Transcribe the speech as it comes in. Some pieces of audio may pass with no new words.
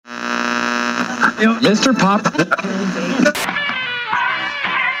Mr. Pop.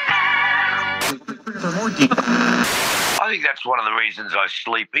 I think that's one of the reasons I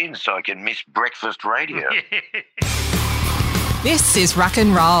sleep in, so I can miss breakfast radio. This is Rock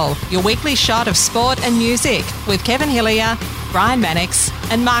and Roll, your weekly shot of sport and music with Kevin Hillier, Brian Mannix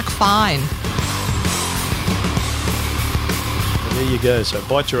and Mark Fine. There you go. So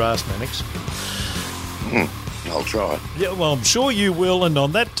bite your ass, Mannix. I'll try. Yeah, well, I'm sure you will. And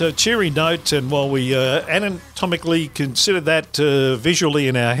on that cheery note, and while we anatomically consider that visually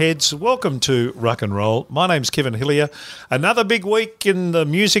in our heads, welcome to Rock and Roll. My name's Kevin Hillier. Another big week in the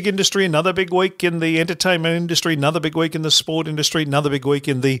music industry, another big week in the entertainment industry, another big week in the sport industry, another big week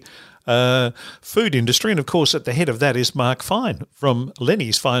in the food industry. And, of course, at the head of that is Mark Fine from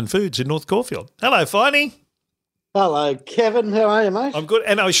Lenny's Fine Foods in North Caulfield. Hello, Finey. Hello, Kevin. How are you, mate? I'm good.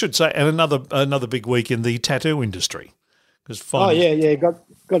 And I should say, and another big week in the tattoo industry. Got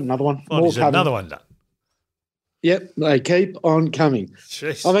another one. Finey's another one done. Yep, they keep on coming.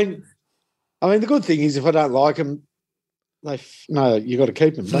 Jeez. I mean, the good thing is if I don't like them, you got to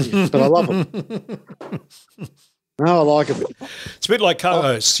keep them, don't you? But I love them. No, I like them. It's a bit like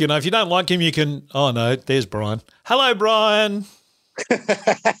co-hosts. You know, if you don't like him, you can. Oh no, there's Brian. Hello, Brian.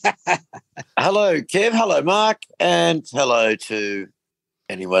 Hello, Kev. Hello, Mark. And hello to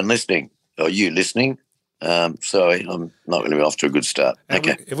anyone listening, or you listening. Sorry, I'm not going to be off to a good start.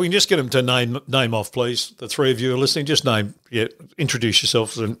 Okay. If we can just get them to name off, please. The three of you are listening. Just introduce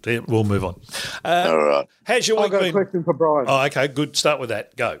yourselves and we'll move on. All right. How's your week I've got been? a question for Brian. Oh, okay, good. Start with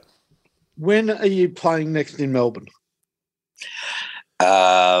that. Go. When are you playing next in Melbourne?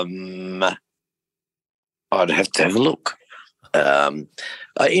 I'd have to have a look.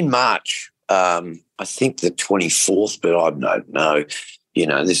 In March, I think the 24th, but I don't know. You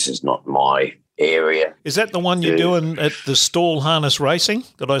know, this is not my area. Is that the one you're doing at the Stall Harness Racing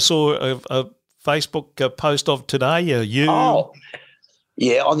that I saw a Facebook post of today? Oh,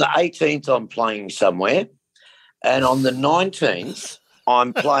 yeah. On the 18th, I'm playing somewhere. And on the 19th,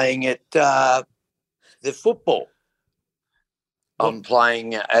 I'm playing at the football. I'm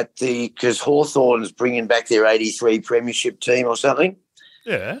playing at because Hawthorn's bringing back their 83 premiership team or something.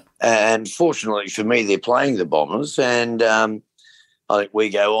 Yeah. And fortunately for me, they're playing the Bombers. And I think we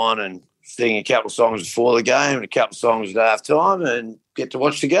go on and sing a couple of songs before the game and a couple of songs at half time and get to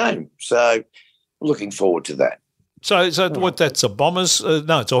watch the game. So looking forward to that. So what? That's a Bombers?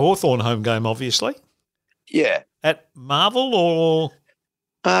 No, it's a Hawthorn home game, obviously. Yeah. At Marvel or?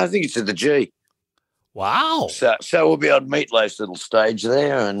 I think it's at the G. Wow. So we'll be on Meatloaf's little stage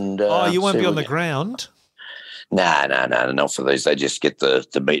there. And you won't be on the ground? No, not for these. They just get the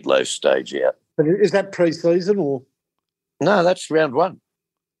Meatloaf stage out. But is that pre-season or? No, that's round one.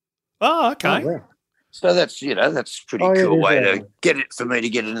 Oh, okay. Oh, wow. So that's pretty cool way to get it for me to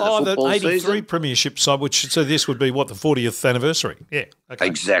get into the football the 83 season. premiership side, so this would be what, the 40th anniversary? Yeah. Okay.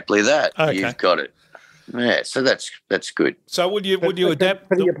 Exactly that. Okay. You've got it. Yeah, so that's good. So would you adapt?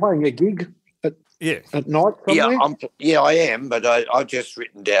 But are you playing a gig at night somewhere? Yeah, I am, but I've just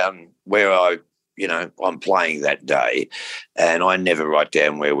written down where I'm playing that day, and I never write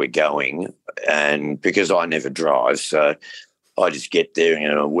down where we're going, and because I never drive, so I just get there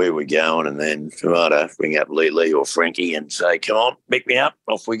and where we're going, and then ring up Lee or Frankie and say, "Come on, pick me up,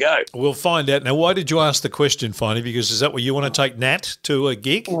 off we go." We'll find out. Now, why did you ask the question, Finey? Because is that where you want to take Nat to a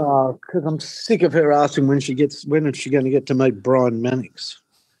gig? Because I'm sick of her asking when is she going to get to meet Brian Mannix.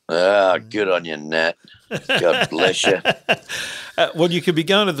 Ah, good on you, Nat. God bless you. Well, you could be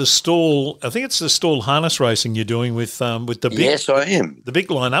going to the Stall. I think it's the Stall Harness Racing you're doing with the big. Yes, I am. The big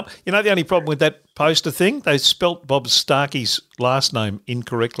lineup. You know the only problem with that poster thing? They spelt Bob Starkey's last name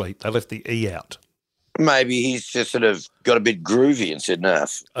incorrectly. They left the E out. Maybe he's just sort of got a bit groovy and said, "No,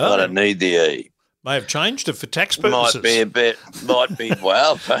 I don't need the E." May have changed it for tax purposes. Might be.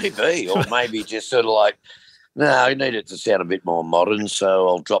 Well, maybe, or maybe just sort of like, no, I need it to sound a bit more modern, so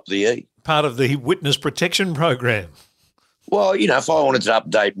I'll drop the E. Part of the witness protection program. Well, if I wanted to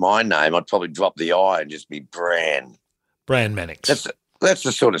update my name, I'd probably drop the I and just be Bran Mannix. That's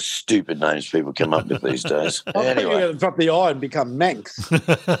the sort of stupid names people come up with these days. You're Anyway, going to drop the I and become Manx.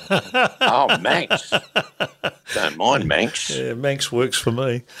 oh, Manx. Don't mind Manx. Yeah, Manx works for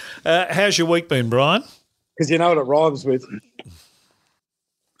me. How's your week been, Brian? Because you know what it rhymes with.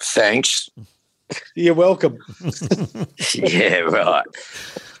 Thanks. You're welcome. Yeah, right.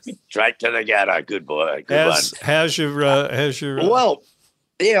 Straight to the gutter. Good boy. Good one. How's your? Well,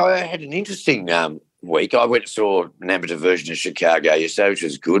 yeah, I had an interesting week. I went and saw an amateur version of Chicago yesterday, which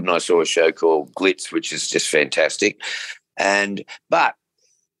was good, and I saw a show called Glitz, which is just fantastic. But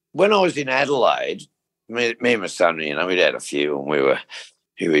when I was in Adelaide, me and my son, we'd had a few, and we were,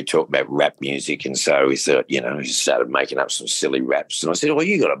 we talked about rap music, and so we thought, he started making up some silly raps. And I said, well,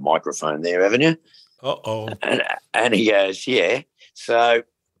 you got a microphone there, haven't you? Uh-oh. And he goes, yeah. So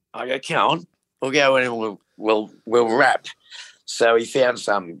I go, come on, we'll go in and we'll rap. So he found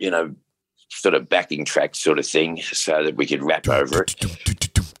some, sort of backing track sort of thing so that we could rap over it.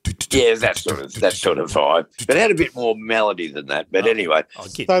 Yeah, that sort of vibe. But it had a bit more melody than that. But anyway.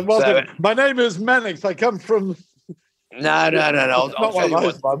 My name is Mannix. I come from... No.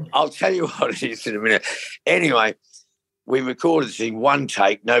 I'll tell you what it is in a minute. Anyway, we recorded this in one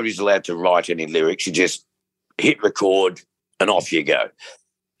take. Nobody's allowed to write any lyrics. You just hit record and off you go.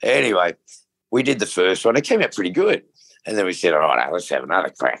 Anyway, we did the first one. It came out pretty good. And then we said, all right, let's have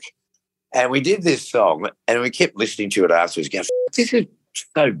another crack. And we did this song, and we kept listening to it afterwards going, this is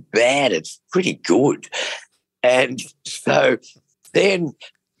so bad. It's pretty good. And so then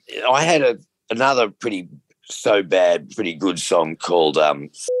I had another pretty good song called I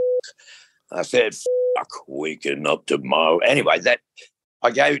said, fuck, waking up tomorrow. Anyway, I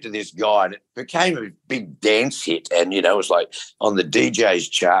gave it to this guy, and it became a big dance hit. And, it was like on the DJ's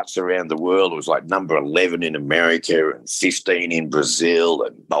charts around the world, it was like number 11 in America and 15 in Brazil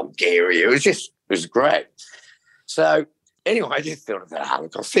and Bulgaria. It was great. So anyway, I just thought,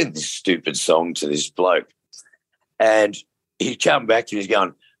 look, I'll send this stupid song to this bloke. And he come back and he's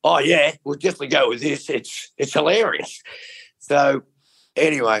going, oh, yeah, we'll definitely go with this. It's hilarious. So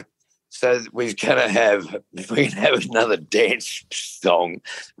anyway, so we're going to have another dance song,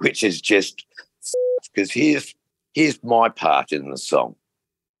 which is just because here's my part in the song.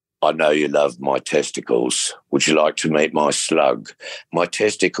 I know you love my testicles. Would you like to meet my slug? My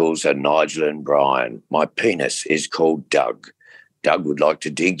testicles are Nigel and Brian. My penis is called Doug. Doug would like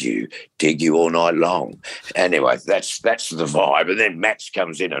to dig you all night long. Anyway, that's the vibe. And then Max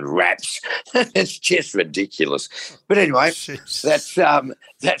comes in and raps. It's just ridiculous. But anyway, that's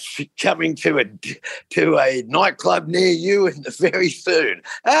coming to a nightclub near you very soon.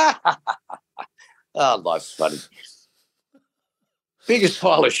 Oh, life's funny. Biggest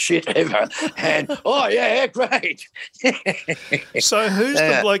pile of shit ever. And, oh, yeah, great. So who's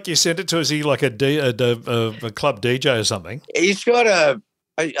the bloke you sent it to? Is he like a club DJ or something? He's got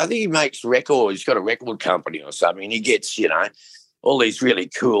I think he makes records. He's got a record company or something, and he gets, all these really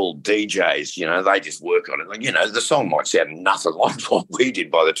cool DJs, they just work on it. Like, the song might sound nothing like what we did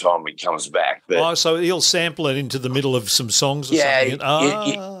by the time it comes back. But, so he'll sample it into the middle of some songs or something?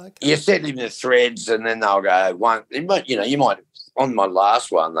 Okay. You send him the threads, and then they'll go, you might, on my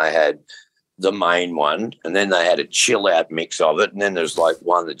last one, they had the main one, and then they had a chill-out mix of it, and then there's like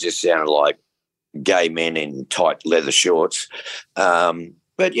one that just sounded like gay men in tight leather shorts.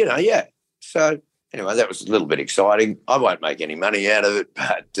 But, yeah. So, anyway, that was a little bit exciting. I won't make any money out of it,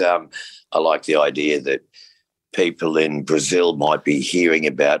 but I like the idea that people in Brazil might be hearing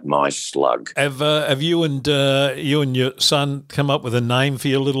about my slug. Have you and your son come up with a name for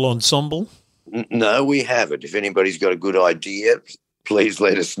your little ensemble? No, we haven't. If anybody's got a good idea, please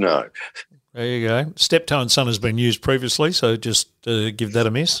let us know. There you go. Steptoe and Son has been used previously, so just give that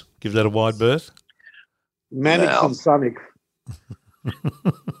a miss. Give that a wide berth. Mannix and Sonic.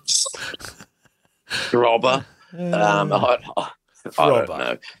 Throbber. I don't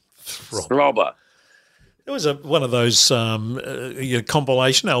know. Throbber. There was one of those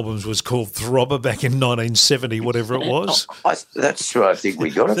compilation albums was called Throbber back in 1970, whatever it was. That's where I think we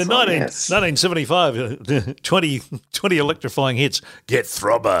got it from. 1975, 20 electrifying hits. Get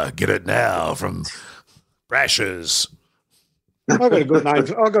Throbber, get it now from Brashers. I got a good name.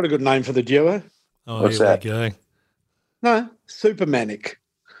 I got a good name for the duo. Oh, what's here that? we go. No, Supermanic.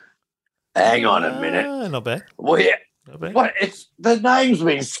 Hang on a minute. Not bad. Well, yeah. What? It's the name's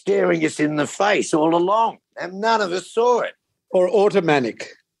been staring us in the face all along, and none of us saw it. Or Automanic.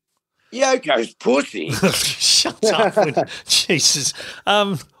 Yoko's pussy. Shut up! Jesus.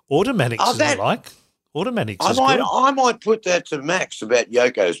 Automatics is like. Automatics is good. I might put that to Max about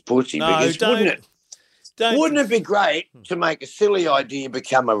Yoko's pussy because wouldn't it be great to make a silly idea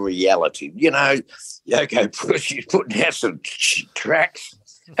become a reality? Yoko Pussy's putting out some tracks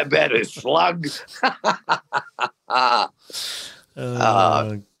about a slug.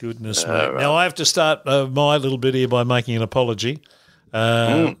 Goodness me. Now, I have to start my little bit here by making an apology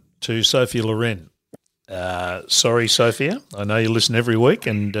to Sophia Loren. Sorry, Sophia. I know you listen every week,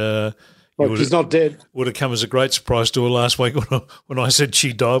 and she's not dead. Would have come as a great surprise to her last week when I said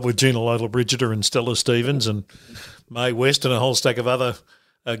she died with Gina Lodel-Brigida and Stella Stevens and Mae West and a whole stack of other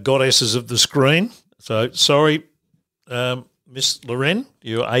goddesses of the screen. So, sorry, Miss Loren,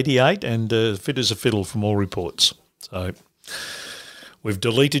 you're 88 and fit as a fiddle from all reports. So We've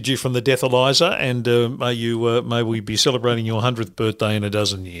deleted you from the Deathalyzer, and may we be celebrating your 100th birthday in a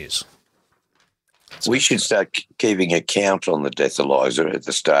dozen years. We should start keeping a count on the Deathalyzer at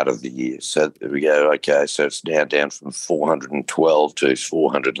the start of the year. So there we go. Okay, so it's now down from 412 to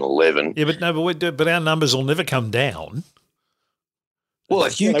 411. Yeah, but our numbers will never come down. Well,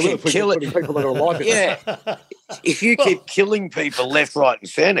 if you keep killing people that are alive, if you keep killing people left, right, and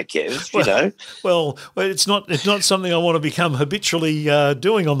centre, Kev, you know. Well, it's not something I want to become habitually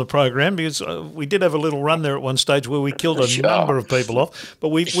doing on the program, because we did have a little run there at one stage where we killed a number of people off, but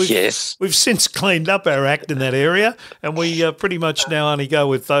we've since cleaned up our act in that area, and we pretty much now only go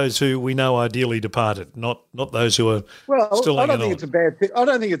with those who we know ideally departed, not those who are still hanging on. I don't think it's a bad thing. I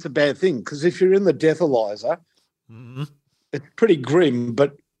don't think it's a bad thing, because if you're in the Deathalyzer, it's pretty grim,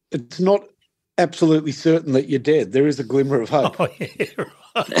 but it's not absolutely certain that you're dead. There is a glimmer of hope. Oh, yeah,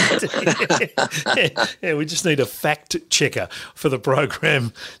 right. yeah, we just need a fact checker for the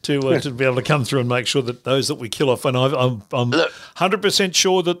program to be able to come through and make sure that those that we kill off, and I'm 100%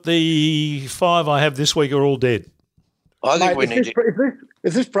 sure that the 5 I have this week are all dead. I think we need to...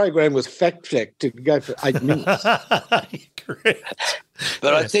 If this program was fact-checked, it could go for 8 minutes. Correct.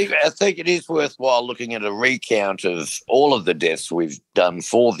 But I think it is worthwhile looking at a recount of all of the deaths we've done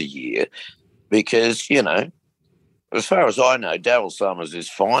for the year, because, you know, as far as I know, Daryl Summers is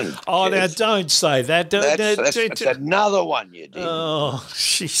fine. Oh, now don't say that. That's another one you did. Oh,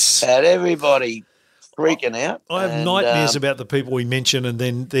 jeez. Had everybody freaking out. I have nightmares about the people we mention, and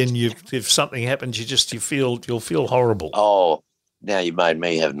then if something happens, you'll feel horrible. Oh, now you made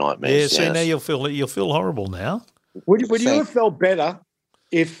me have nightmares. Yeah, see, now you'll feel horrible now. Would you have felt better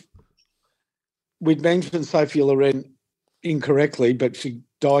if we'd mentioned Sophia Loren incorrectly, but she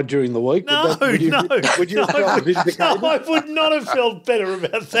died during the week? Would you have felt vindicated? No, I would not have felt better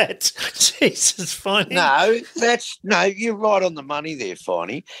about that. Jesus, Finey. No, you're right on the money there,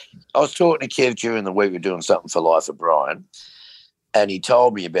 Finey. I was talking to Kev during the week. We're doing something for Life of Brian, and he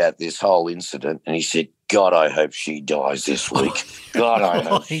told me about this whole incident, and he said, God, I hope she dies this week. God, I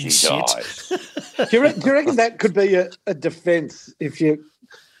hope she dies. Do you reckon that could be a defence if you're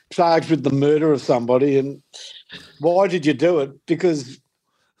charged with the murder of somebody? And why did you do it? Because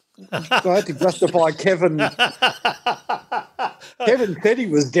I had to justify Kevin. Kevin said he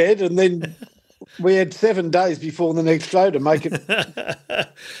was dead, and then we had 7 days before the next show to make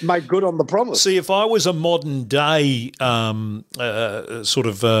good on the promise. See, if I was a modern day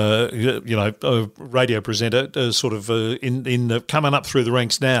radio presenter, in coming up through the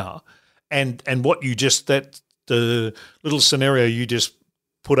ranks now, and what you just the little scenario you just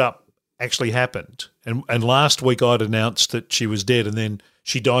put up actually happened, and last week I'd announced that she was dead, and then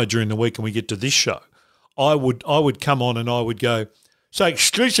she died during the week, and we get to this show, I would come on and I would go, so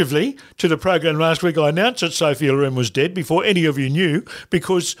exclusively to the program last week, I announced that Sophia Loren was dead before any of you knew,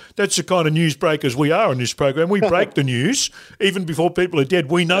 because that's the kind of newsbreakers we are on this program. We break the news even before people are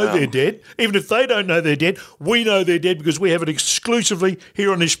dead. We know they're dead. Even if they don't know they're dead, we know they're dead because we have it exclusively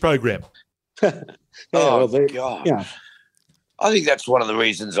here on this program. God. Yeah. I think that's one of the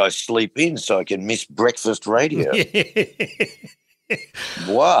reasons I sleep in, so I can miss breakfast radio.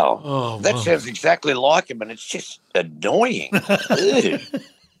 Wow. That sounds exactly like him, and it's just annoying.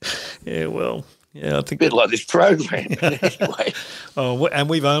 Yeah, well, yeah, I think a bit like this program. Anyway. And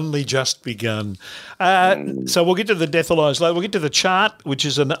we've only just begun. So we'll get to the Deathalyzer later. We'll get to the chart, which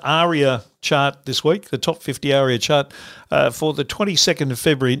is an ARIA chart this week, the top 50 ARIA chart for the 22nd of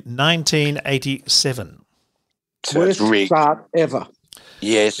February, 1987. So worst chart ever.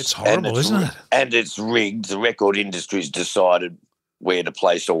 Yes. It's horrible, isn't it? And it's rigged. The record industry's decided where to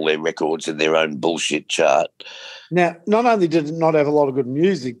place all their records in their own bullshit chart. Now, not only did it not have a lot of good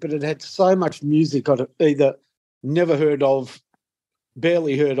music, but it had so much music I'd either never heard of,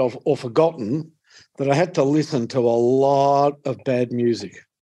 barely heard of, or forgotten, that I had to listen to a lot of bad music.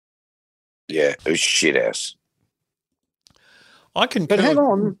 Yeah, it was shit ass. I concur. But hang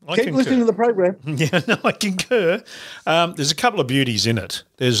on, keep listening to the program. Yeah, no, I concur. There's a couple of beauties in it.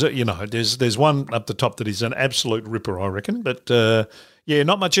 There's one up the top that is an absolute ripper, I reckon. But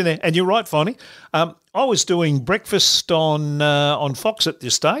not much in there. And you're right, Finey. I was doing breakfast on Fox at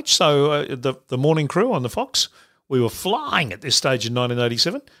this stage. So the morning crew on the Fox, we were flying at this stage in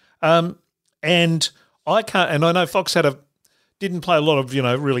 1987. And I know Fox didn't play a lot of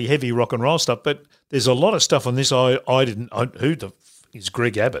really heavy rock and roll stuff, but there's a lot of stuff on this who is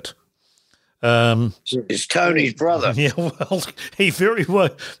Greg Abbott? It's Tony's brother. Yeah, well, he very well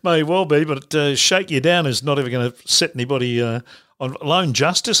may well be, but Shake You Down is not ever going to set anybody on. Lone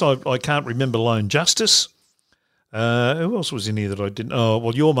Justice, I can't remember Lone Justice. Who else was in here that I didn't? Oh,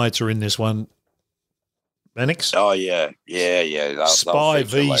 well, your mates are in this one. Mannix? Oh, yeah. They'll Spy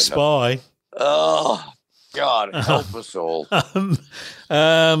feature v. later. Spy. Oh, God, help us all.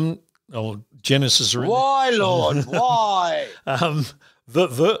 Genesis are in Why, Lord? Why? there.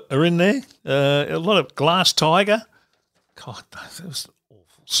 The are in there. A lot of Glass Tiger. God, that was an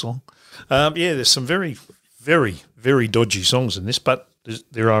awful song. There's some very, very, very dodgy songs in this, but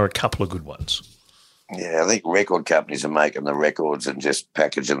there are a couple of good ones. Yeah, I think record companies are making the records and just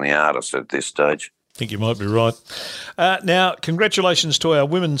packaging the artists at this stage. I think you might be right. Now, congratulations to our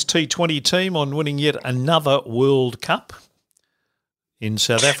women's T20 team on winning yet another World Cup in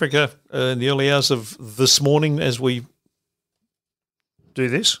South Africa in the early hours of this morning as we do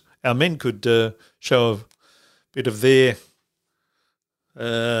this. Our men could show a bit of their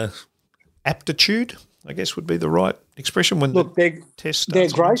aptitude, I guess would be the right expression when the test starts. They're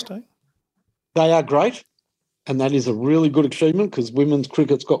great. Wednesday. They are great, and that is a really good achievement because women's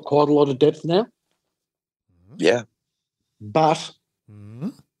cricket's got quite a lot of depth now. Yeah. But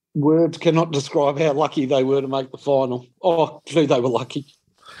words cannot describe how lucky they were to make the final. Oh, gee, they were lucky.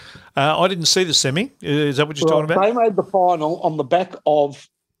 I didn't see the semi. Is that what you're talking about? They made the final on the back of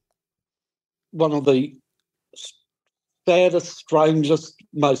one of the saddest, strangest,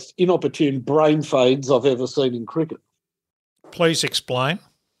 most inopportune brain fades I've ever seen in cricket. Please explain.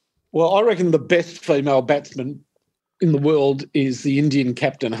 Well, I reckon the best female batsman in the world is the Indian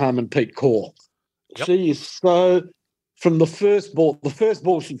captain, Harmanpreet Kaur. Yep. She is so, from the first ball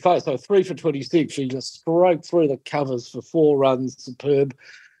she faced, so 3 for 26, she just stroked through the covers for 4 runs, superb.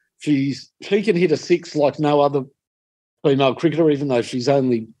 She can hit a 6 like no other female cricketer, even though she's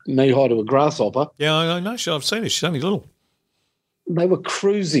only knee-high to a grasshopper. Yeah, I know. I've seen her. She's only little. They were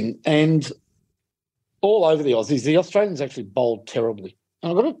cruising and all over the Aussies. The Australians actually bowled terribly.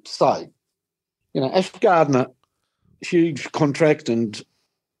 And I've got to say, Ash Gardner, huge contract and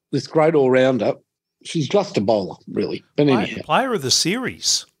this great all-rounder, she's just a bowler, really. But anyhow. Player of the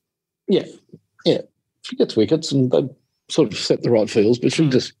series. Yeah. She gets wickets and they sort of set the right fields, but she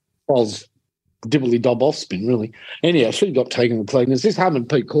just bowls dibbly-dob off spin, really. Anyhow, she got taken with cleaners. This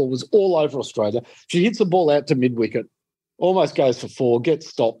Harmanpreet Kaur was all over Australia. She hits the ball out to mid-wicket, almost goes for 4, gets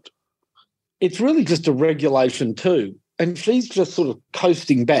stopped. It's really just a regulation too. And she's just sort of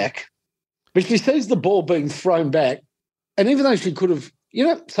coasting back. But she sees the ball being thrown back. And even though she could have,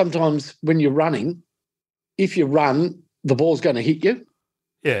 sometimes when you're running, if you run, the ball's going to hit you.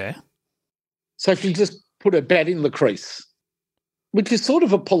 Yeah. So she just put her bat in the crease, which is sort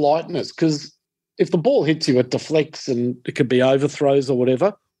of a politeness because if the ball hits you, it deflects and it could be overthrows or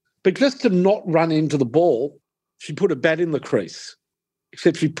whatever. But just to not run into the ball, she put her bat in the crease,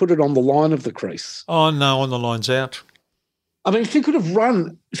 except she put it on the line of the crease. Oh, no, on the line's out. I mean, she could have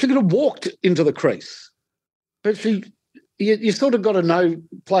walked into the crease. But you sort of got to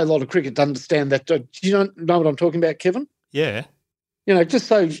play a lot of cricket to understand that. Do you know what I'm talking about, Kevin? Yeah. Just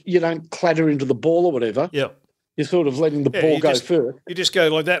so you don't clatter into the ball or whatever. Yeah. You're sort of letting the ball go first. You just go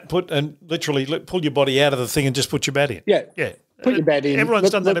like that, literally pull your body out of the thing and just put your bat in. Yeah. Yeah. Put your bat in.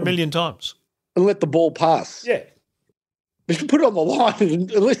 Everyone's done that a million times. And let the ball pass. Yeah. But you put it on the line,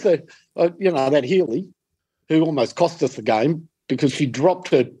 unless that Healy, who almost cost us the game because she dropped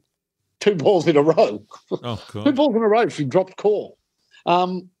her 2 balls in a row. Oh, God. 2 balls in a row, she dropped Kaur.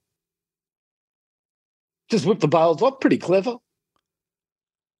 Just whipped the bails off, pretty clever.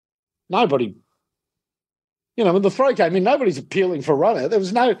 Nobody, when the throw came in, nobody's appealing for a runner.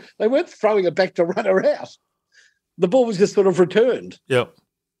 They weren't throwing it back to run her out. The ball was just sort of returned. Yep.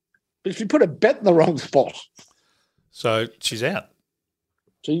 But she put a bat in the wrong spot. So she's out.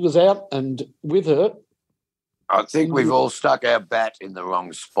 She was out, and with her, I think we've all stuck our bat in the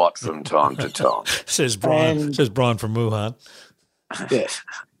wrong spot from time to time. Says Brian. Says Brian from Wuhan. Yeah.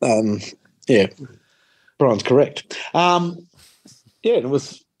 Brian's correct. It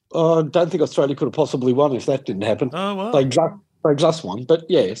was. I don't think Australia could have possibly won if that didn't happen. Oh, well. They just won. But,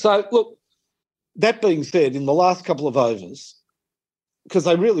 yeah, so, look, that being said, in the last couple of overs, because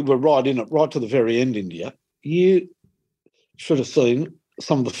they really were right in it, right to the very end, India, you should have seen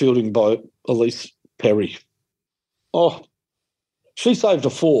some of the fielding by Elise Perry. Oh, she saved a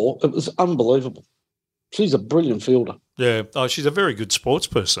 4. It was unbelievable. She's a brilliant fielder. Yeah. Oh, she's a very good sports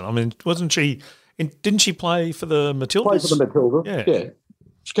person. I mean, wasn't she – didn't she play for the Matildas? Played for the Matildas, yeah.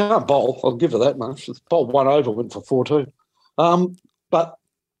 She can't bowl. I'll give her that much. She's bowled 1 over, went for 4-2. But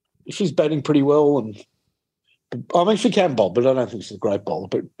she's batting pretty well. And I mean, she can bowl, but I don't think she's a great bowler.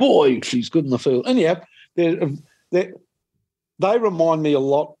 But, boy, she's good in the field. And, yeah, they remind me a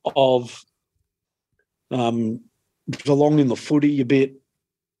lot of Geelong in the footy a bit,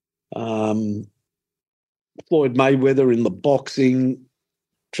 Floyd Mayweather in the boxing,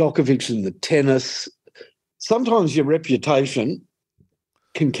 Djokovic in the tennis, sometimes your reputation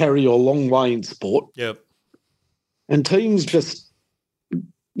can carry you a long way in sport. Yep. And teams just,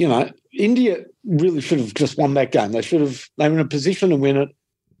 India really should have just won that game. They were in a position to win it,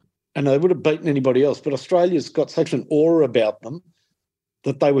 and they would have beaten anybody else. But Australia's got such an aura about them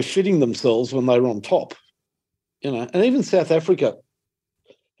that they were shitting themselves when they were on top. And even South Africa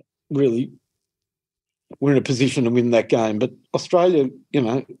really were in a position to win that game. But Australia,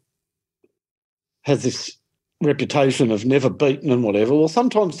 has this reputation of never beaten and whatever. Well,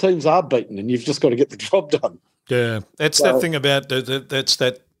 sometimes teams are beaten and you've just got to get the job done. Yeah, that's that thing about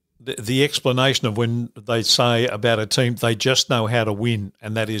the explanation of when they say about a team they just know how to win,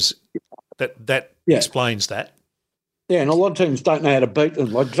 and that is that explains that. Yeah, and a lot of teams don't know how to beat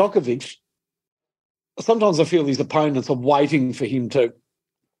them. Like Djokovic, sometimes I feel his opponents are waiting for him to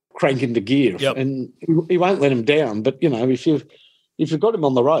crank into gear, and he won't let him down. But if you've got him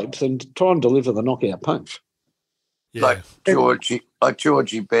on the ropes, and try and deliver the knockout punch. Yeah. Like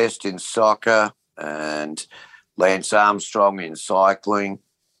Georgie Best in soccer and Lance Armstrong in cycling.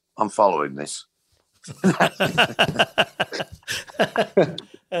 I'm following this. So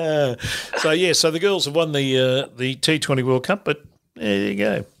the girls have won the T20 World Cup, but there you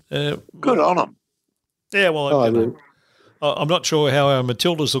go. Good on them. Yeah, well, I'm not sure how our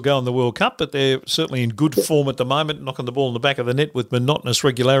Matildas will go in the World Cup, but they're certainly in good form at the moment, knocking the ball in the back of the net with monotonous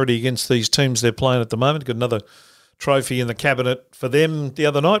regularity against these teams they're playing at the moment. Got another trophy in the cabinet for them the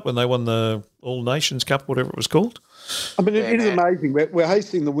other night when they won the All Nations Cup, whatever it was called. I mean, it is amazing. We're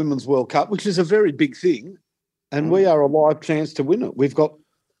hosting the Women's World Cup, which is a very big thing, and we are a live chance to win it. We've got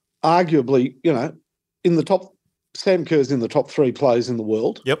arguably, in the top, Sam Kerr's in the top 3 players in the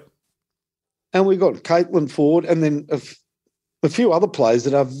world. Yep. And we've got Caitlin Ford and then a few other players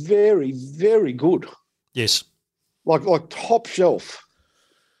that are very, very good. Yes. Like top shelf.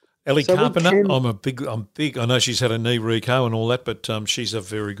 Ellie Carpenter, I'm big. I know she's had a knee reco and all that, but she's a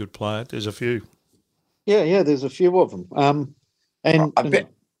very good player. There's a few. Yeah, there's a few of them. I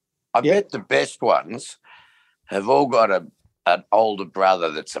bet the best ones have all got an older brother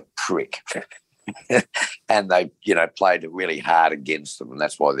that's a prick. And they, played it really hard against them, and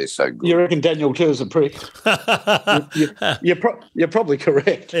that's why they're so good. You reckon Daniel Kerr's a prick? You're probably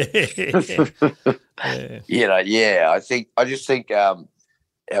correct. I just think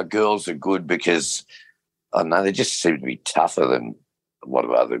our girls are good because, I don't know, they just seem to be tougher than a lot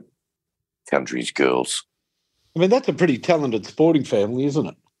of other countries' girls. I mean, that's a pretty talented sporting family, isn't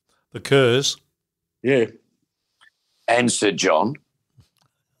it? The Kerrs. Yeah. And Sir John.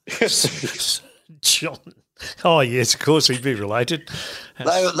 John. Oh, yes, of course he'd be related.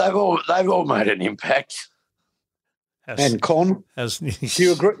 They've all made an impact. And Con. Do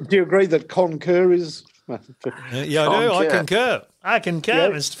you agree that Con Kerr is? Yeah, I do. I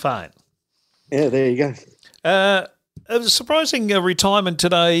concur, Mr. Fine. Yeah, there you go. It was a surprising retirement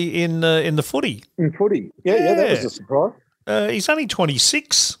today in the footy. In footy, yeah, that was a surprise. He's only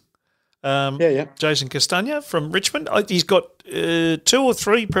 26. Jason Castagna from Richmond. He's got 2 or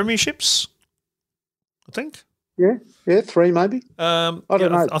 3 premierships, I think. Yeah, 3 maybe. I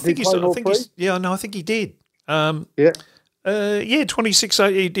don't know. I think he did. 26.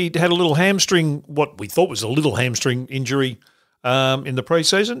 He had a little hamstring, what we thought was a little hamstring injury in the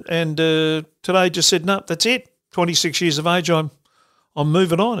pre-season, and today just said, no, that's it. 26 years of age, I'm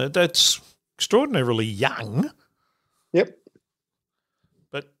moving on. That's extraordinarily young. Yep.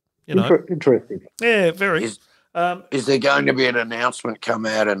 But, interesting. Yeah, very. Is there going to be an announcement come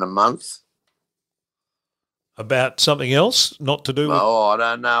out in a month? About something else, not to do with... Oh, I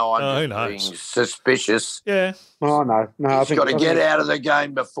don't know. I'm just being suspicious. Yeah. Oh, no. He's got to get out of the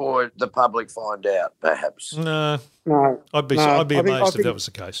game before the public find out, perhaps. No. I'd be amazed if that was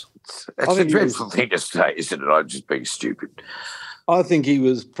the case. It's a dreadful thing to say, isn't it? I'm just being stupid. I think he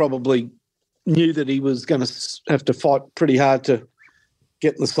was probably knew that he was going to have to fight pretty hard to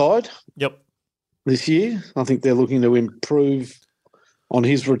get in the side. Yep. This year. I think they're looking to improve on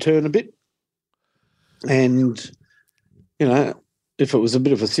his return a bit. And, if it was a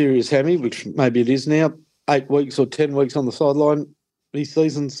bit of a serious hammy, which maybe it is now, 8 weeks or 10 weeks on the sideline, his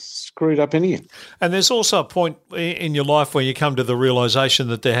season's screwed up anyhow. And there's also a point in your life where you come to the realisation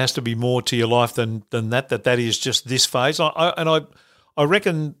that there has to be more to your life than that is just this phase. I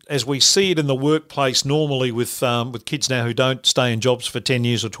reckon as we see it in the workplace normally with kids now who don't stay in jobs for 10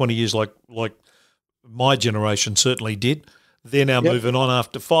 years or 20 years like my generation certainly did, they're now moving on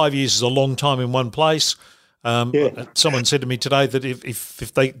after 5 years is a long time in one place. Someone said to me today that if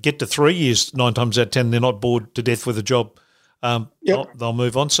they get to 3 years, 9 times out of 10, they're not bored to death with a job, they'll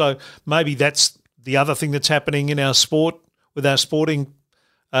move on. So maybe that's the other thing that's happening in our sport with our sporting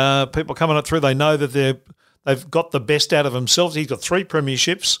people coming up through. They know that They've got the best out of themselves. He's got 3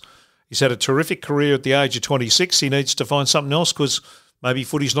 premierships. He's had a terrific career at the age of 26. He needs to find something else because maybe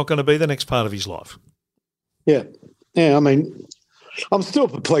footy's not going to be the next part of his life. Yeah. Yeah, I mean, I'm still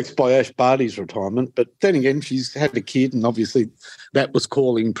perplexed by Ash Barty's retirement, but then again, she's had a kid and obviously that was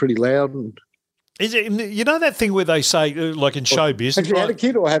calling pretty loud. And Is it, you know that thing where they say, like in showbiz... Has she had a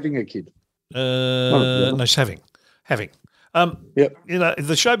kid or having a kid? No, she's having. Yep. You know,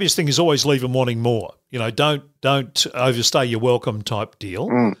 the showbiz thing is always leave them wanting more. You know, don't overstay your welcome type deal.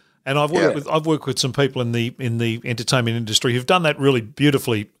 Mm. And I've worked with some people in the entertainment industry who've done that really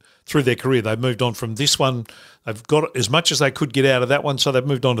beautifully through their career. They've moved on from this one. They've got as much as they could get out of that one, so they've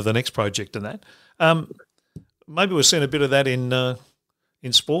moved on to the next project and that. Maybe we're seeing a bit of that in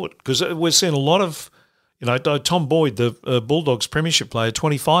sport because we're seeing a lot of, you know, Tom Boyd, the Bulldogs premiership player,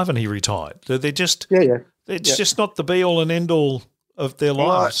 25 and he retired. They're just it's just not the be all and end all of their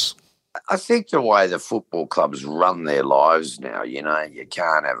lives. I think the way the football clubs run their lives now, you know, you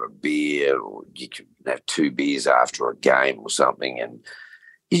can't have a beer or you can have 2 beers after a game or something, and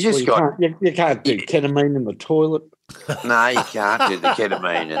you just you can't do ketamine in the toilet. No, you can't do the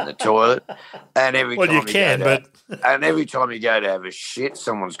ketamine in the toilet. And every time you go to have a shit,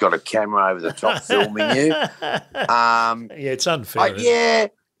 someone's got a camera over the top filming you. Yeah, it's unfair.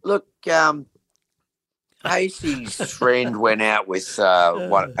 Look, Casey's friend went out with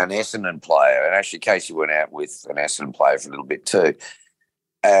an Essendon player, and actually Casey went out with an Essendon player for a little bit too.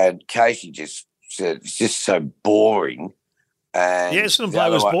 And Casey just said it's just so boring. And the Essendon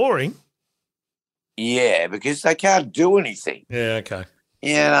player was boring. Yeah, because they can't do anything. Yeah, okay.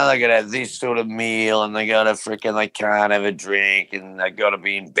 You know, they got to have this sort of meal, and they got to they can't have a drink, and they got to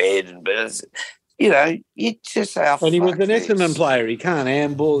be in bed, you know, you just say, and he was an Essendon player. He can't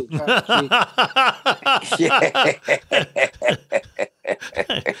handball. He can't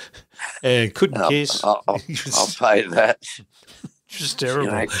couldn't kiss. I'll pay that. Just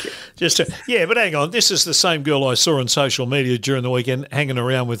terrible. But hang on. This is the same girl I saw on social media during the weekend hanging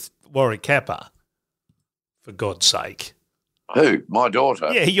around with Warwick Capper, for God's sake. Who? My daughter?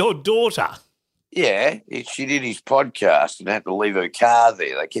 Yeah, your daughter. Yeah, she did his podcast and had to leave her car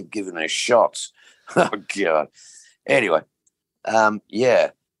there. They kept giving her shots. Oh, God. Anyway, yeah.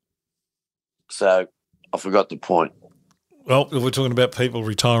 So I forgot the point. Well, we're talking about people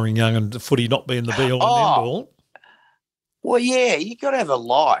retiring young and the footy not being the be-all and end-all. Well, yeah, you got to have a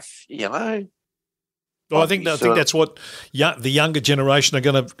life, you know. Well, I think that's what the younger generation are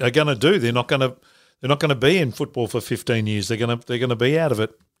going to do. They're not going to be in football for 15 years. They're going to be out of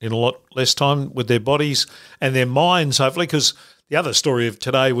it in a lot less time with their bodies and their minds, hopefully. Because the other story of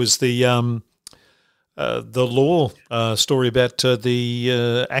today was the law story about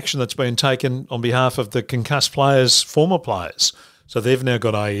the action that's been taken on behalf of the concussed players, former players. So they've now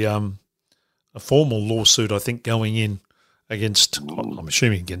got a formal lawsuit, I think, going in against, I'm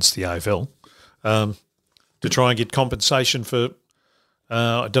assuming against the AFL, to try and get compensation for.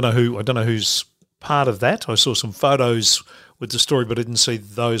 I don't know who's part of that. I saw some photos with the story, but I didn't see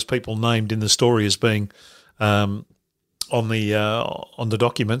those people named in the story as being on the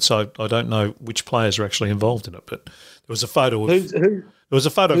document. So I don't know which players are actually involved in it. But there was a photo of there was a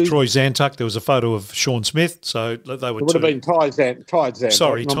photo of Troy Zantuck. There was a photo of Sean Smith. So they were. It would have been Ty Zantuck.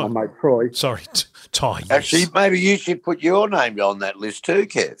 Sorry, not my mate Troy. Sorry, Ty. Yes. Actually, maybe you should put your name on that list too,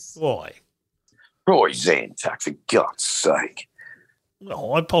 Kev. Why? Troy Zantuck, for God's sake.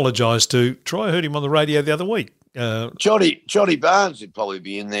 Well, I apologise to Troy. I heard him on the radio the other week. Johnny Barnes would probably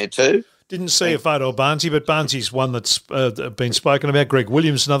be in there too. Didn't see a photo of Barnesy, but Barnesy's one that's been spoken about. Greg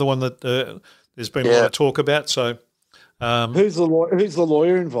Williams, another one that there's been a lot of talk about. So, who's the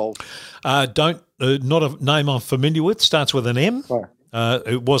lawyer involved? Not a name I'm familiar with. Starts with an M. Oh.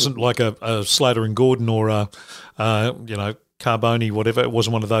 It wasn't like a Slater and Gordon or Carboni, whatever. It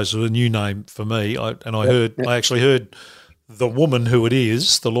wasn't one of those. It was a new name for me. I actually heard the woman who it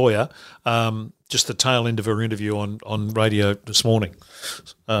is, the lawyer, just the tail end of her interview on radio this morning.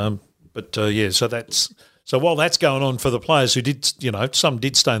 So while that's going on for the players who did, some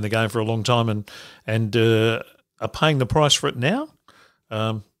did stay in the game for a long time and are paying the price for it now.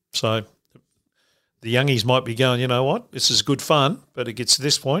 So the youngies might be going, you know what, this is good fun, but it gets to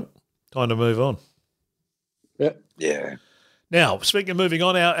this point, time to move on. Yeah. Now, speaking of moving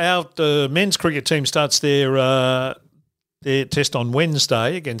on, our men's cricket team starts their test on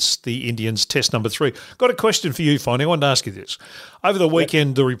Wednesday against the Indians, test number 3. Got a question for you, Finey. I wanted to ask you this. Over the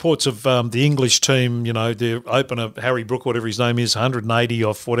weekend, the reports of the English team, their opener, Harry Brook, whatever his name is, 180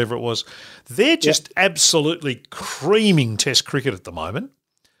 off whatever it was, they're just absolutely creaming test cricket at the moment.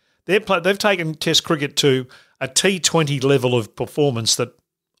 They've taken test cricket to a T20 level of performance that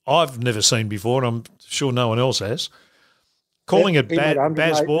I've never seen before, and I'm sure no one else has. Calling it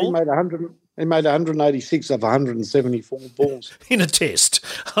Baz ball. He made 186 of 174 balls in a test.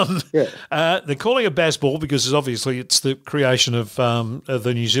 They're calling it Baz ball because obviously it's the creation of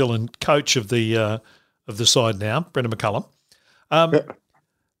the New Zealand coach of the side now, Brendan McCullum.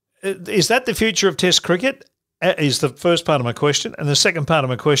 Is that the future of Test cricket? Is the first part of my question, and the second part of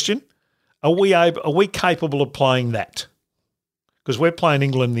my question: Are we capable of playing that? Because we're playing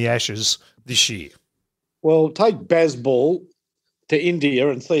England in the Ashes this year. Well, take Baz ball to India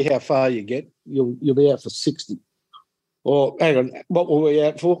and see how far you get. You'll be out for 60. Or hang on, what were we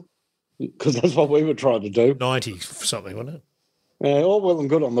out for? Because that's what we were trying to do. 90 something, wasn't it? All well and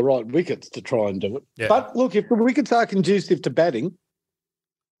good on the right wickets to try and do it. Yeah. But look, if the wickets are conducive to batting,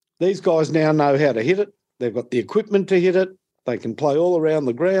 these guys now know how to hit it. They've got the equipment to hit it. They can play all around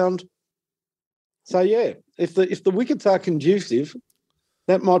the ground. So, yeah, if the wickets are conducive,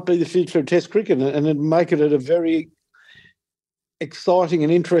 that might be the future of Test cricket, and it'd make it a very exciting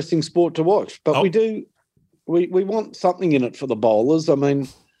and interesting sport to watch. But we want something in it for the bowlers. I mean,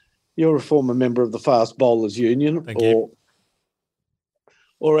 you're a former member of the Fast Bowlers Union,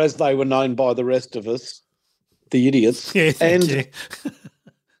 or as they were known by the rest of us, the idiots. Yeah, thank you.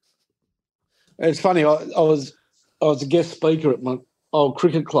 It's funny. I was a guest speaker at my old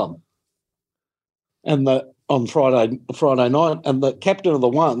cricket club, and on Friday night, and the captain of the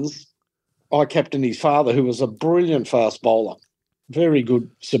ones, I captained his father, who was a brilliant fast bowler, very good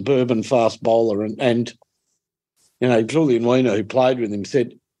suburban fast bowler, and you know, Julian Weiner, who played with him,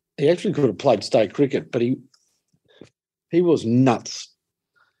 said he actually could have played state cricket, but he was nuts.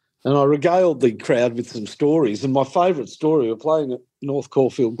 And I regaled the crowd with some stories, and my favourite story, we were playing at North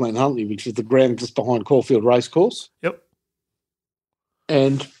Caulfield Glen Huntly, which is the ground just behind Caulfield Racecourse. Yep.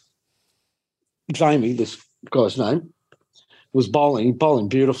 And Jamie, this guy's name, was bowling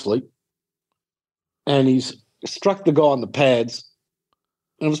beautifully, and he's struck the guy on the pads,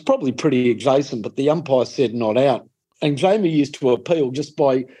 and it was probably pretty adjacent, but the umpire said not out. And Jamie used to appeal just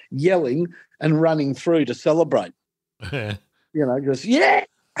by yelling and running through to celebrate. You know, just, yeah!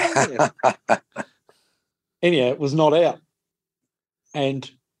 Anyhow, it was not out. And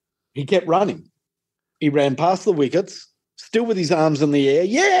he kept running. He ran past the wickets, still with his arms in the air,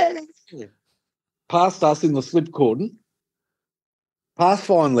 yeah! Past us in the slip cordon, past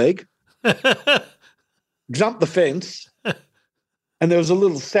fine leg, jumped the fence, and there was a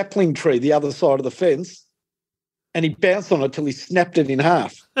little sapling tree the other side of the fence, and he bounced on it till he snapped it in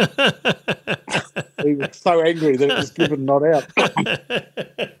half. He was so angry that it was given not out.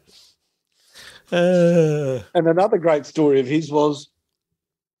 And another great story of his was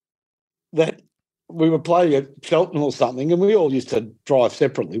that we were playing at Cheltenham or something, and we all used to drive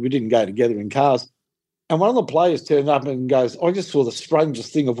separately. We didn't go together in cars. And one of the players turned up and goes, I just saw the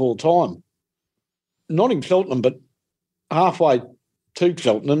strangest thing of all time. Not in Cheltenham, but halfway to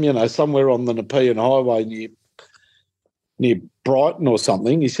Cheltenham, you know, somewhere on the Nepean Highway near Brighton or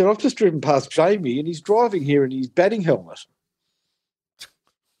something. He said, I've just driven past Jamie and he's driving here in his batting helmet.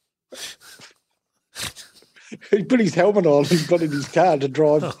 He put his helmet on and got in his car to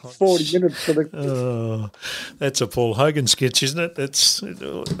drive 40 minutes to the... Oh, that's a Paul Hogan sketch, isn't it? That's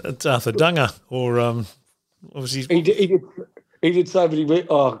Arthur Dunger or what was his... He did so many...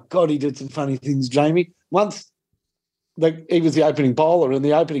 Oh, God, he did some funny things, Jamie. Once he was the opening bowler and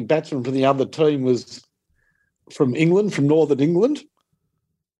the opening batsman for the other team was from England, from Northern England.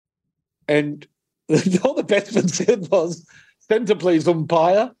 And all the batsman said was, centre please,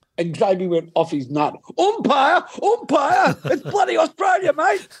 umpire. And Jamie went off his nut. Umpire! It's bloody Australia,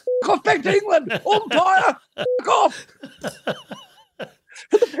 mate. Off back to England. Umpire! Off! And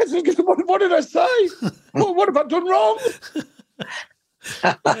the batsman goes, what did I say? What have I done wrong?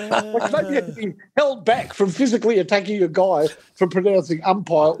 Like maybe you have to be held back from physically attacking a guy for pronouncing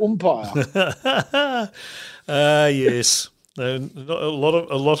umpire. Yes. A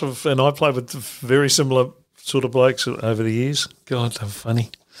lot of, and I played with very similar sort of blokes over the years. God, they're funny.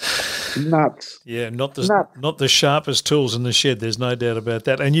 Nuts. Yeah, not the sharpest tools in the shed. There's no doubt about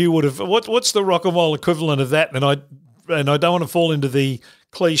that. And you would have. What's the rock and roll equivalent of that? And I don't want to fall into the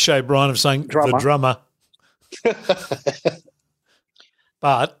cliche, Brian, of saying the drummer.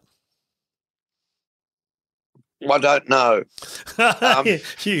 But I don't know.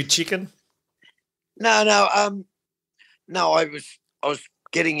 You chicken. No. I was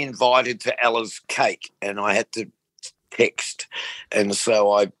getting invited to Ella's cake, and I had to text, and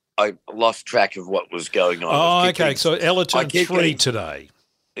so I lost track of what was going on. Oh, okay. So Ella turned 3 today.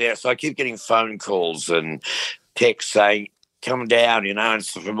 Yeah, so I keep getting phone calls and texts saying, come down, and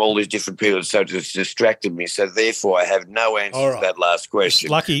it's from all these different people. So it's distracted me. So therefore, I have no answer to that last question,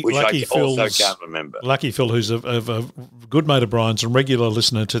 Lucky which I also Phil's, can't remember. Lucky Phil, who's a good mate of Brian's and regular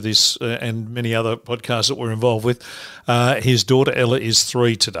listener to this and many other podcasts that we're involved with, his daughter Ella is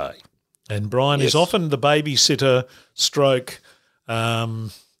 3 today. And Brian is often the babysitter stroke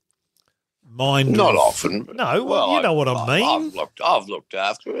mind. Not often. No, well, you know what I mean. I've looked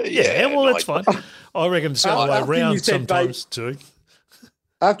after her. Yeah, well, that's fine. I reckon it's the other way around sometimes too.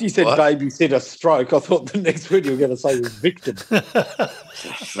 After you said babysitter stroke, I thought the next word you were going to say was victim.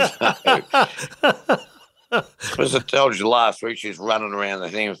 As I told you last week, she's running around the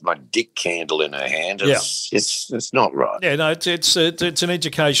thing with my dick candle in her hand. It's not right. Yeah, no, it's an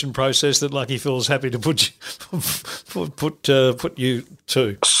education process that Lucky Phil's happy to put you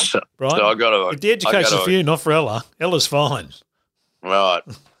to. Right? So I got to. The education's for you, not for Ella. Ella's fine. Right.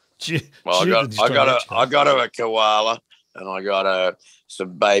 I got her a koala, and I got her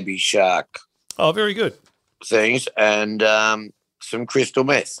some baby shark. Oh, very good. Things and some crystal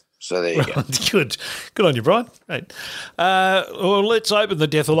meth. So there you go. Good on you, Brian. Right. Well, let's open the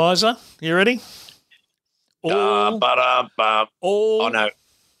Deathalyzer. You ready? Oh no.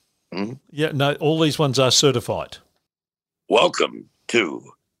 Hmm? Yeah, no. All these ones are certified. Welcome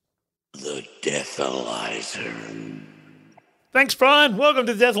to the Deathalyzer. Thanks, Brian. Welcome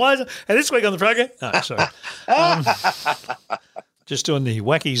to the Deathalyzer. And this week on the program, sorry. Just doing the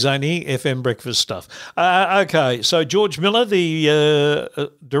wacky zany FM breakfast stuff. Okay, so George Miller,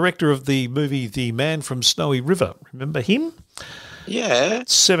 the director of the movie The Man from Snowy River, remember him? Yeah.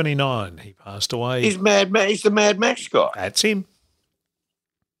 79, he passed away. He's the Mad Max guy. That's him.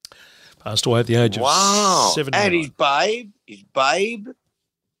 Passed away at the age of 79. And his babe.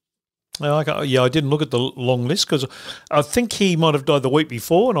 I didn't look at the long list because I think he might have died the week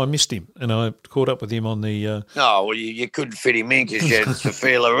before and I missed him and I caught up with him on the... Oh, well, you couldn't fit him in because you had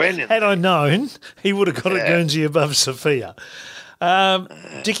Sophia Loren in. Had I known, he would have got a Guernsey above Sophia.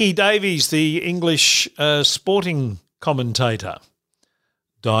 Dickie Davies, the English sporting commentator,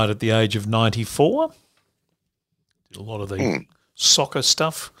 died at the age of 94. Did a lot of the soccer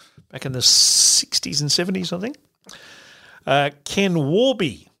stuff back in the 60s and 70s, I think. Ken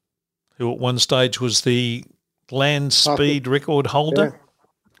Warby, who at one stage was the land speed record holder.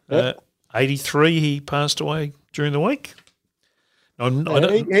 Yeah. Yep. 83, he passed away during the week.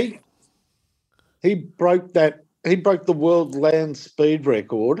 He broke that. He broke the world land speed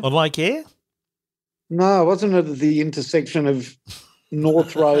record on Lake Eyre. No, wasn't it at the intersection of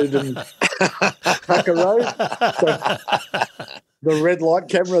North Road and Tucker Road? The red light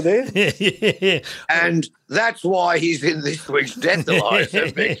camera there. Yeah. And that's why he's in this week's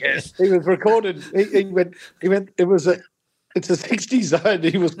Deathalyzer, because he was recorded. He went. It's a 60 zone.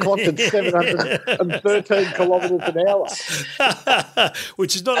 He was clocked at 713 kilometres an hour,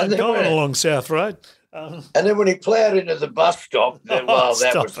 which is not uncommon along South Road. And then when he ploughed into the bus stop, that was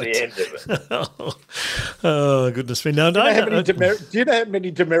the end of it. Oh, goodness me! No, do you know how many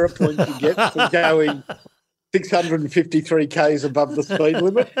demerit points you get for going 653 k's above the speed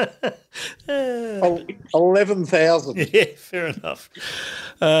limit? 11,000. Yeah, fair enough.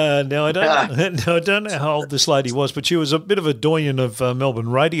 Now I don't know how old this lady was, but she was a bit of a doyen of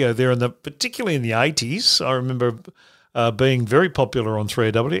Melbourne radio there, particularly in the 80s. I remember being very popular on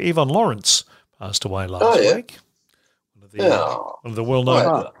 3AW. Yvonne Lawrence passed away last week. One of the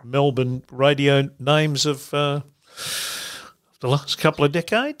well-known Melbourne radio names of the last couple of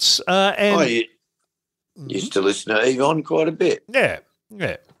decades. You used to listen to Yvonne quite a bit. Yeah.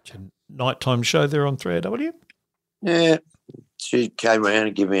 Nighttime show there on 3AW. Yeah, she came around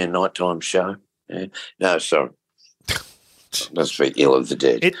and gave me a nighttime show. Yeah. No, sorry. Let's speak ill of the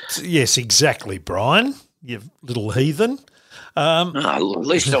dead. Yes, exactly, Brian, you little heathen. No, at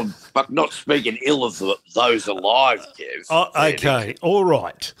least I'm not speaking ill of those alive, Kev. Oh, okay, all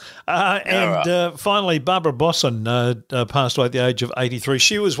right. Finally, Barbara Bosson passed away at the age of 83.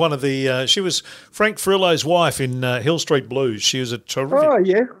 She was one of the. She was Frank Furillo's wife in Hill Street Blues. She was a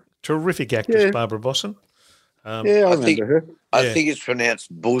terrific actress, Barbara Bosson. I remember her. I think it's pronounced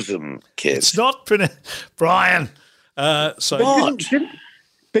bosom, Kev. It's not pronounced, Brian. But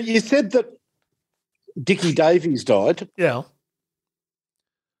you said that Dickie Davies died. Yeah.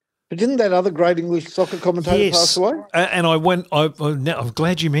 But didn't that other great English soccer commentator pass away? And I'm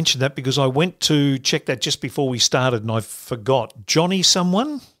glad you mentioned that because I went to check that just before we started and I forgot. Johnny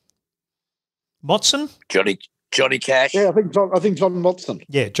someone? Motson? Johnny Cash? Yeah, I think John Motson.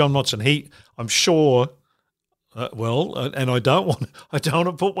 Yeah, John Motson. I'm sure and I don't want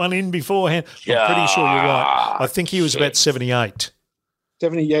to put one in beforehand. I'm pretty sure you're right. I think he was about 78.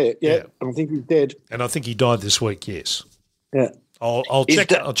 70, yeah. I think he's dead. And I think he died this week, yes. Yeah. I'll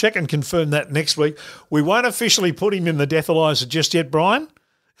check and confirm that next week. We won't officially put him in the Death Eliza just yet, Brian.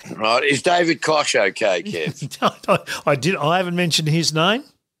 Right. Is David Koch okay, Kev? I haven't mentioned his name.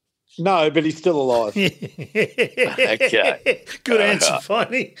 No, but he's still alive. Okay. Good answer,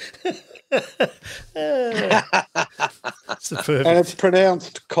 Finey. It's the perfect. And it's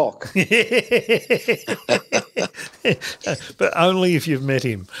pronounced cock. But only if you've met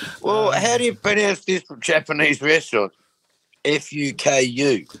him. Well, how do you pronounce this Japanese restaurant?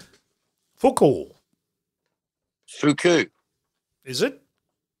 Fuku. Fuku. Is it?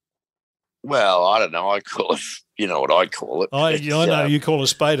 Well, I don't know. I call it, you know what I call it. I know you call a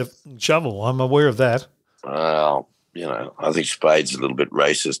spade a shovel. I'm aware of that. Well, you know, I think spade's a little bit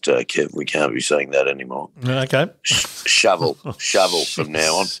racist, Kev. We can't be saying that anymore. Okay. Shovel from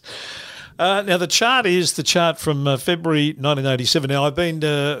now on. Now, the chart is the chart from February 1987. Now, I've been,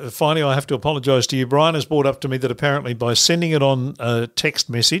 finally, I have to apologise to you. Brian has brought up to me that apparently by sending it on a text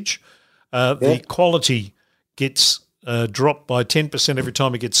message, the quality gets dropped by 10% every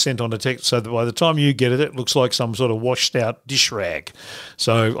time it gets sent on a text. So that by the time you get it, it looks like some sort of washed out dish rag.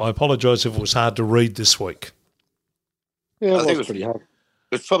 So I apologise if it was hard to read this week. Yeah, I think it was pretty hard.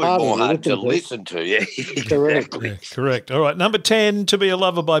 It's probably more hard to listen listen to, yeah. Correct. Exactly. Yeah, correct. All right. Number 10, To Be a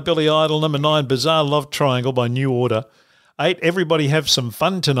Lover by Billy Idol. Number 9, Bizarre Love Triangle by New Order. 8, Everybody Have Some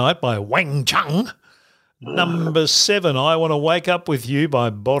Fun Tonight by Wang Chung. Number 7, I Want to Wake Up With You by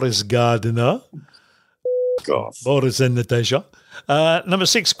Boris Gardiner. God. Boris and Natasha. Number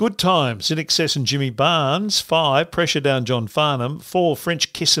 6, Good Times, In Excess and Jimmy Barnes. 5, Pressure Down John Farnham. 4,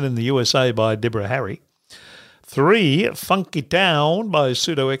 French Kissin' in the USA by Deborah Harry. 3, Funky Town by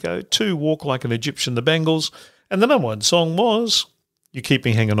Pseudo Echo. 2, Walk Like an Egyptian, The Bangles. And the number 1 song was You Keep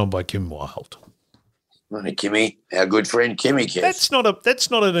Me Hanging On by Kim Wilde. Money, Kimmy, our good friend Kimmy, Kev. That's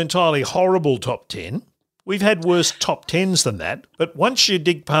not an entirely horrible top 10. We've had worse top 10s than that. But once you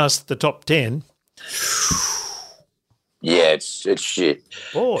dig past the top 10... Yeah, it's shit.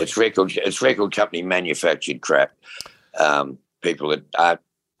 Boy. It's record company manufactured crap. People that are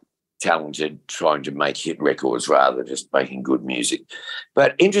talented trying to make hit records rather than just making good music.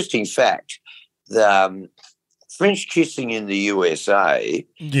 But interesting fact, the French Kissing in the USA,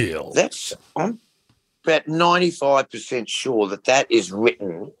 I'm about 95% sure that is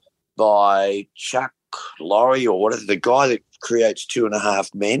written by Chuck Lorre or whatever, the guy that creates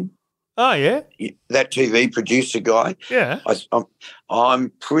 2.5 Men. Oh, yeah? That TV producer guy. Yeah. I'm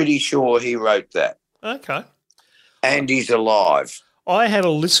pretty sure he wrote that. Okay. And he's alive. I had a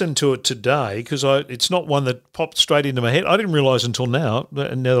listen to it today because it's not one that popped straight into my head. I didn't realise until now,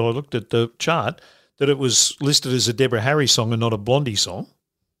 and now that I looked at the chart, that it was listed as a Deborah Harry song and not a Blondie song.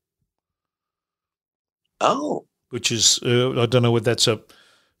 Oh. Which is, I don't know whether that's a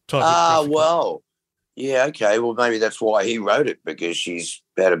type of... well, yeah, okay. Well, maybe that's why he wrote it, because she's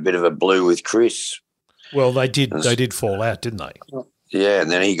had a bit of a blue with Chris. Well, they did fall out, didn't they? Yeah,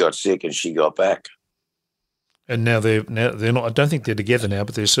 and then he got sick and she got back. And now they're not. I don't think they're together now,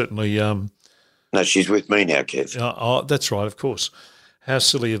 but they're certainly. No, she's with me now, Kev. Oh, that's right, of course. How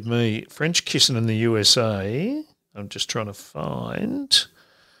silly of me! French Kissing in the USA. I'm just trying to find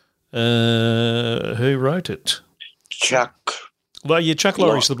who wrote it. Chuck. Well, yeah, Chuck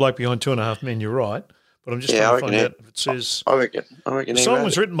Lorre's the bloke behind 2.5 Men. You're right, but I'm just trying to find out if it says. I reckon. The song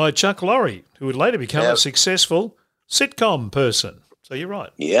was written by Chuck Lorre, who would later become a successful sitcom person. So you're right.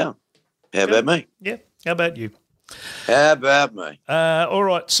 Yeah. How about me? Yeah. How about you? How about me? All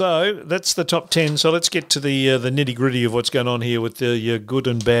right, so that's the top 10. So let's get to the nitty-gritty of what's going on here with the good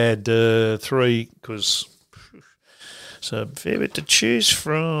and bad 3, because it's a fair bit to choose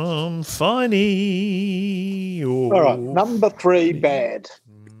from. Finey. Oh. All right, number 3, bad.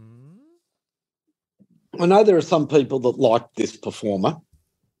 I know there are some people that like this performer,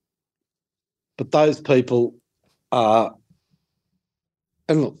 but those people are...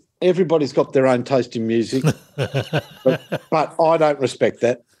 And look, everybody's got their own taste in music, but I don't respect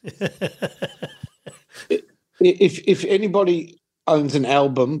that. If anybody owns an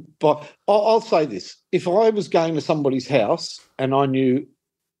album, but I'll say this: if I was going to somebody's house and I knew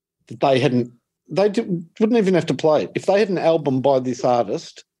that wouldn't even have to play it. If they had an album by this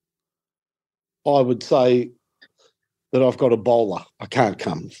artist, I would say that I've got a bowler. I can't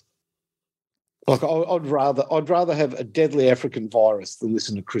come. Like I'd rather have a deadly African virus than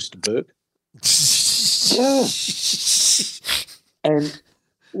listen to Krista Burke. And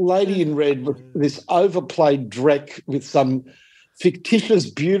Lady in Red with this overplayed dreck with some fictitious,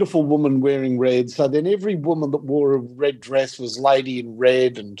 beautiful woman wearing red. So then every woman that wore a red dress was Lady in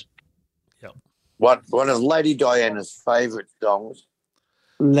Red. And one of Lady Diana's favourite songs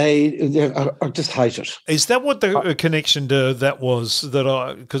I just hate it. Is that what the connection to that was?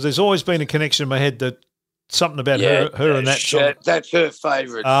 Because there's always been a connection in my head that something about her and that song. That's her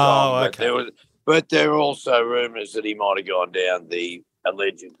favourite Oh, song. okay. But there are also rumours that he might have gone down the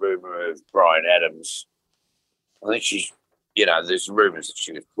alleged rumour of Brian Adams. I think she's, there's rumours that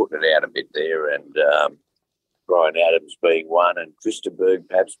she was putting it out a bit there, and Brian Adams being one and Krista Berg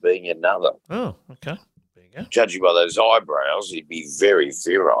perhaps being another. Oh, okay. There you go. Judging by those eyebrows, he'd be very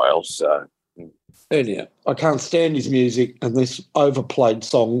virile. So, anyhow, I can't stand his music, and this overplayed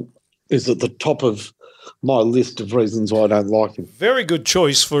song is at the top of my list of reasons why I don't like him. Very good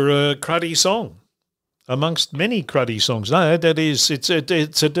choice for a cruddy song, amongst many cruddy songs. No, that is, it's a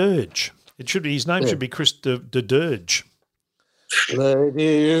dirge. It should be, his name should be Chris the Dirge.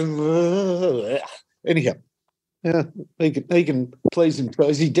 Anyhow, yeah, he can please him.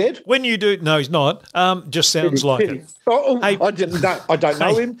 Is he dead? When you do, no, he's not. Just sounds like it. Hey, I don't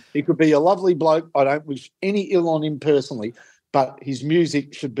know Hey. him. He could be a lovely bloke. I don't wish any ill on him personally, but his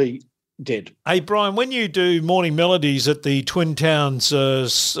music should be dead. Hey, Brian, when you do morning melodies at the Twin Towns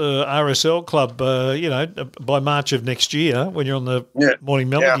RSL club, by March of next year, when you're on the morning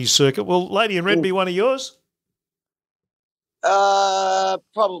melodies circuit, will Lady in Red be one of yours?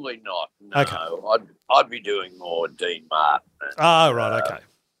 probably not. No, Okay. I'd be doing more Dean Martin. Right, okay.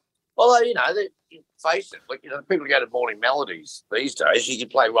 Although face it, people go to morning melodies these days. You can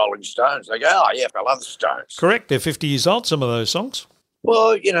play Rolling Stones. They go, oh yeah, I love the Stones. Correct. They're 50 years old, some of those songs.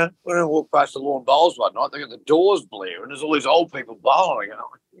 Well, when I walk past the Lawn Bowls one night, they got the doors blaring. There's all these old people bowling. Oh,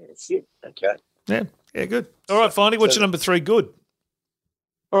 yeah, shit. Okay. Yeah, good. All right, Finey, what's your number 3 good?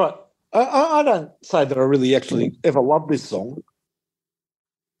 All right. I don't say that I really actually ever loved this song,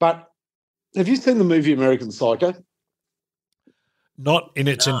 but have you seen the movie American Psycho? Not in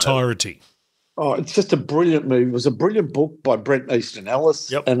its entirety. Oh, it's just a brilliant movie. It was a brilliant book by Brent Easton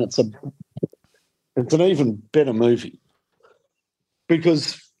Ellis, and it's an even better movie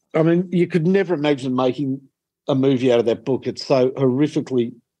because, you could never imagine making a movie out of that book. It's so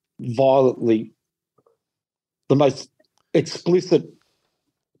horrifically, violently, the most explicit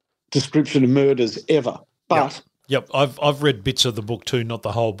description of murders ever. But Yep, I've read bits of the book too, not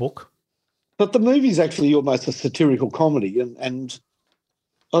the whole book. But the movie's actually almost a satirical comedy, and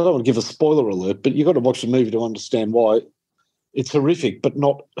I don't want to give a spoiler alert, but you've got to watch the movie to understand why it's horrific, but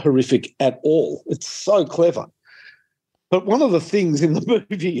not horrific at all. It's so clever. But one of the things in the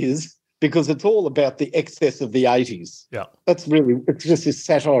movie is, because it's all about the excess of the 80s. Yeah. It's just this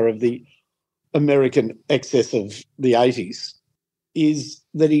satire of the American excess of the 80s, is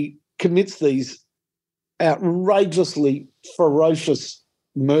that he commits these outrageously ferocious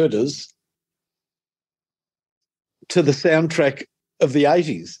murders to the soundtrack of the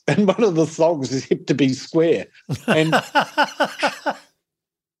 80s. And one of the songs is Hip to Be Square. And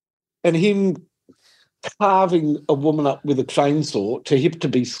and him carving a woman up with a chainsaw to Hip to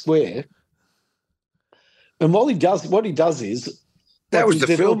Be Square. And what he does is... That was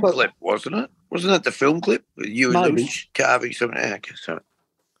the film clip, wasn't it? Wasn't that the film clip? You and Lewis carving something out. Sorry.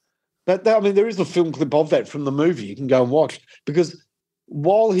 But there is a film clip of that from the movie you can go and watch, because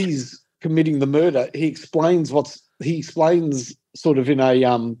while he's committing the murder, he explains sort of in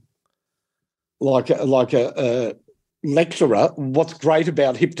a like a lecturer what's great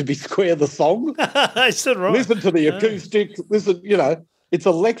about Hip to Be Square, the song. Is that right? Listen to the acoustic. Listen, it's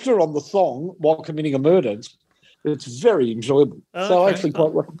a lecture on the song while committing a murder. It's very enjoyable. Okay. So I actually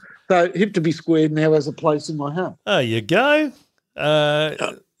quite like it. So Hip to Be Square now has a place in my heart. There you go.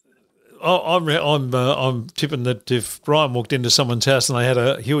 I'm tipping that if Brian walked into someone's house and they had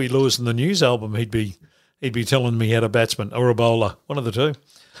a Huey Lewis and the News album, he'd be telling me he had a batsman or a bowler, one of the two.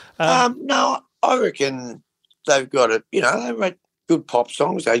 No, I reckon they've got it. They write good pop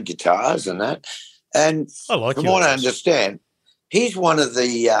songs, they had guitars and that. And from what I understand, he's one of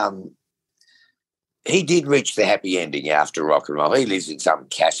the. He did reach the happy ending after rock and roll. He lives in some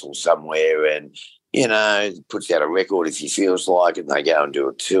castle somewhere and, puts out a record if he feels like it, and they go and do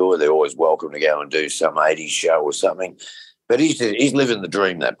a tour. They're always welcome to go and do some 80s show or something. But he's living the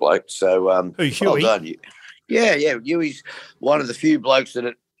dream, that bloke. So Huey? Well done. Yeah. Huey's one of the few blokes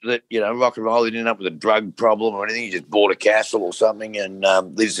that rock and roll, he didn't end up with a drug problem or anything. He just bought a castle or something and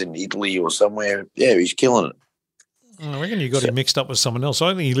lives in Italy or somewhere. Yeah, he's killing it. I reckon you got him mixed up with someone else.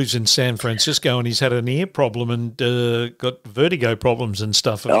 I think he lives in San Francisco and he's had an ear problem and got vertigo problems and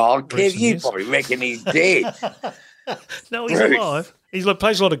stuff. Oh, Kev, you probably reckon he's dead. No, he's alive. He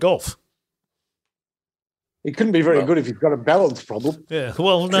plays a lot of golf. He couldn't be very good if he's got a balance problem. Yeah,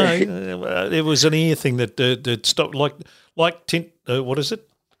 well, no, it was an ear thing that stopped, like what is it?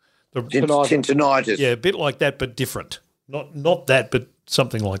 Tinnitus. Yeah, a bit like that, but different. Not that, but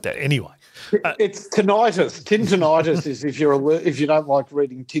something like that. Anyway. It's tinnitus. Tinnitus is if you don't like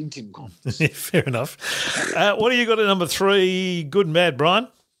reading Tintin comics. Fair enough. What do you got at number 3, Good and Bad, Brian?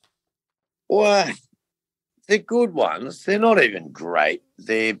 Well, the good ones, they're not even great.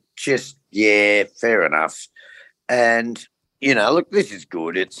 They're just, fair enough. And, look, this is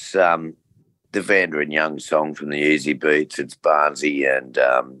good. It's the Vanda and Young song from the Easy Beats. It's Barnsey and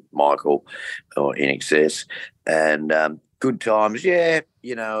Michael or In Excess. And Good Times,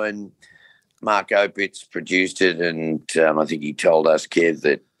 and Mark Opitz produced it, and I think he told us, Kev,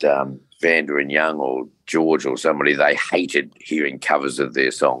 that Vanda and Young or George or somebody, they hated hearing covers of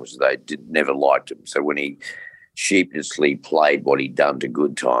their songs. They never liked them. So when he sheepishly played what he'd done to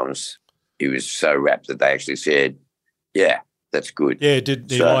Good Times, he was so rapt that they actually said, yeah, that's good. Yeah,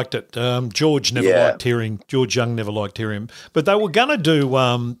 he liked it. George Young never liked hearing him. But they were going to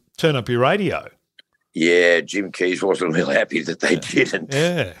do Turn Up Your Radio. Yeah, Jim Keys wasn't real happy that they didn't.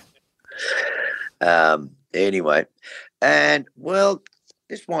 Yeah. Anyway, and well,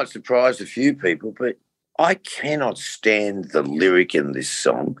 this might surprise a few people, but I cannot stand the lyric in this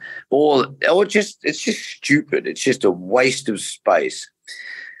song, or it's just stupid. It's just a waste of space.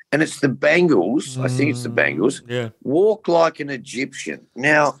 And it's the Bangles. I think it's the Bangles. Yeah. Walk like an Egyptian.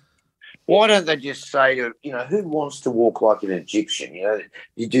 Now, why don't they just say to, who wants to walk like an Egyptian?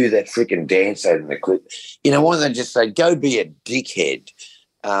 You do that freaking dance out in the clip. Why don't they just say, go be a dickhead?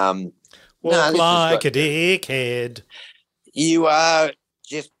 Walk like a dickhead. You are,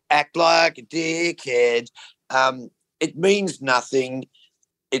 just act like a dickhead. It means nothing.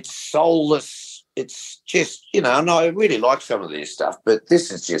 It's soulless. It's just, and I really like some of this stuff, but this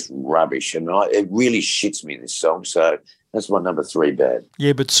is just rubbish, and it really shits me, this song. So that's my number 3 bad.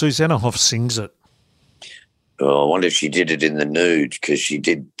 Yeah, but Susanna Hoff sings it. Oh, I wonder if she did it in the nude, because she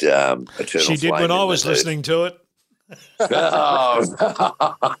did Eternal She did Flame when I was listening to it.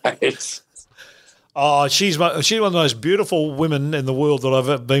 Oh, nice. Oh, she's one of the most beautiful women in the world that I've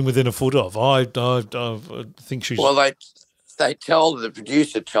ever been within a foot of. I think she's... Well, the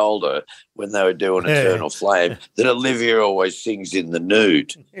producer told her when they were doing Eternal Flame that Olivia always sings in the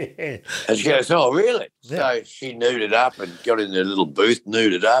nude. Yeah. And she goes, oh, really? Yeah. So she nuded up and got in their little booth,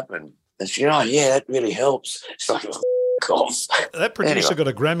 nuded up, and she goes, oh, yeah, that really helps. It's like, course. That producer got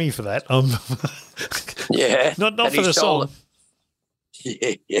a Grammy for that. Yeah. Not for the song.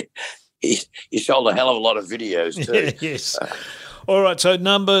 Yeah. He sold a hell of a lot of videos too. Yeah, yes. All right, so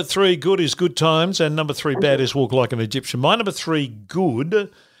number 3 good is Good Times, and number 3 bad is Walk Like an Egyptian. My number 3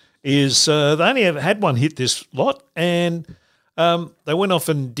 good is they only had one hit this lot, and they went off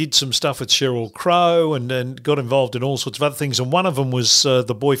and did some stuff with Sheryl Crow and got involved in all sorts of other things, and one of them was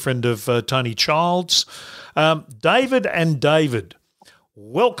the boyfriend of Tony Childs. David and David,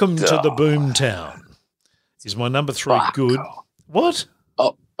 Welcome to the Boomtown is my number 3 good. What?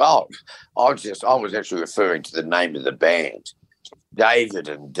 Oh, I was actually referring to the name of the band. David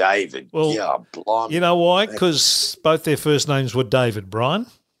and David. Well, yeah, blimey. You know why? Because both their first names were David, Brian.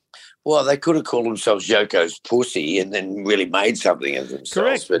 Well, they could have called themselves Yoko's Pussy and then really made something of themselves.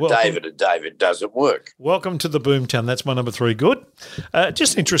 Correct. But David and David doesn't work. Welcome to the Boomtown. That's my number 3 good.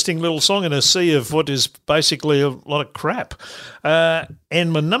 Just an interesting little song in a sea of what is basically a lot of crap.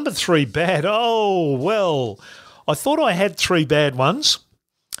 And my number 3 bad, I thought I had 3 bad ones.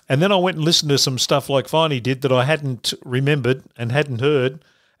 And then I went and listened to some stuff like Viney did that I hadn't remembered and hadn't heard,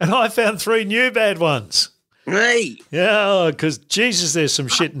 and I found 3 new bad ones. Hey. Yeah, because, Jesus, there's some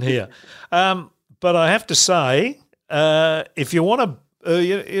shit in here. But I have to say, if you want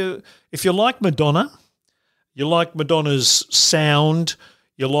to, if you like Madonna, you like Madonna's sound,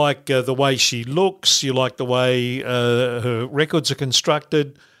 you like the way she looks, you like the way her records are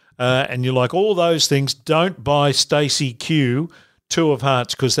constructed, and you like all those things, don't buy Stacey Q 2 of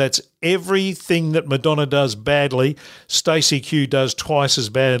Hearts, because that's everything that Madonna does badly, Stacey Q does twice as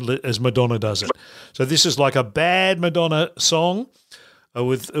badly as Madonna does it. So this is like a bad Madonna song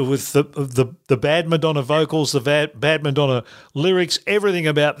with the bad Madonna vocals, the bad Madonna lyrics. Everything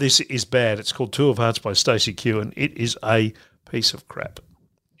about this is bad. It's called 2 of Hearts by Stacey Q, and it is a piece of crap.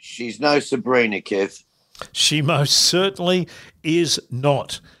 She's no Sabrina, Kev. She most certainly is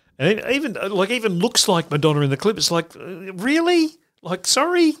not. And it even looks like Madonna in the clip. It's like, really? Like,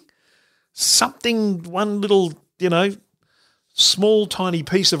 sorry? One little, small, tiny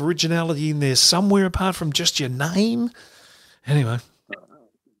piece of originality in there somewhere apart from just your name? Anyway.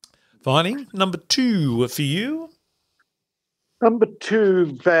 Viney, number 2 for you. Number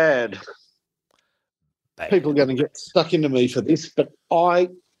 2, bad. People are going to get stuck into me for this, but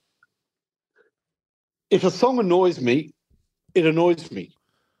if a song annoys me, it annoys me.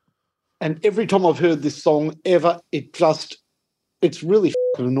 And every time I've heard this song ever, it just it's really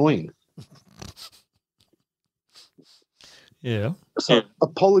fucking annoying. Yeah. So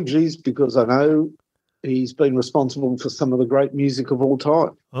apologies, because I know he's been responsible for some of the great music of all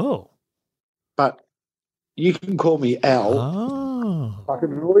time. Oh. But you can call me Al. Oh.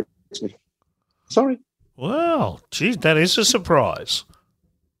 Fucking annoys me. Sorry. Wow. Geez, that is a surprise.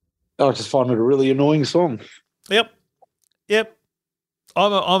 I just find it a really annoying song. Yep.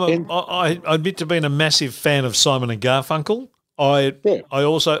 I admit to being a massive fan of Simon and Garfunkel. I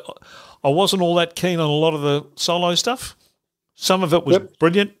wasn't all that keen on a lot of the solo stuff. Some of it was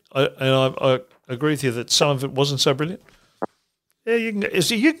brilliant, and I agree with you that some of it wasn't so brilliant. Yeah,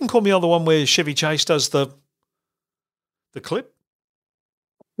 you can call me on the one where Chevy Chase does the clip.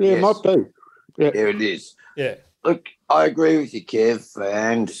 Yeah, Yes. might be. Yeah. There it is. Yeah. Look, I agree with you, Kev,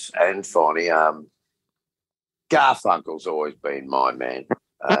 and Fonny. Garfunkel's always been my man.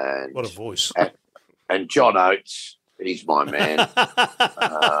 And, What a voice. and John Oates, he's my man.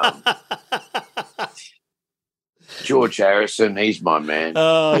 George Harrison, he's my man.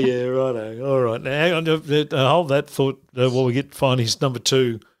 Oh, yeah, righto. All right. Now, hang on. Hold that thought while we get Fonny's number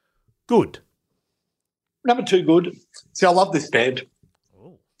 2. Good. Number 2, good. See, I love this band.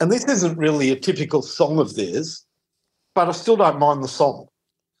 Oh. And this isn't really a typical song of theirs, but I still don't mind the song.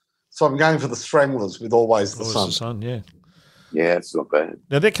 So I'm going for the Stranglers with Always the Always Sun. the Sun, yeah. Yeah, it's not bad.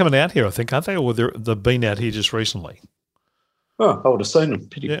 Now, they're coming out here, I think, aren't they? Or they've been out here just recently. Oh, I would have seen them.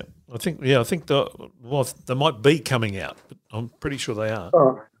 Pity. Yeah, I think they might be coming out, but I'm pretty sure they are.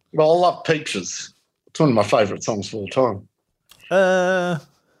 Oh, well, I love Peaches. It's one of my favourite songs of all time.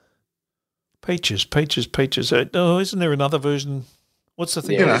 Peaches. Oh, isn't there another version? What's the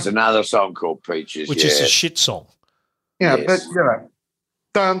thing? Yeah, there's another song called Peaches, Which is a shit song. Yeah, Yes. but,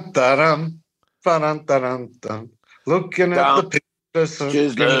 dun, dun, dun, dun, dun, dun, looking at the pictures.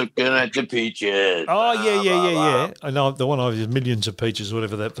 Just looking at the peaches. Oh, yeah. I know the one of Millions of Peaches,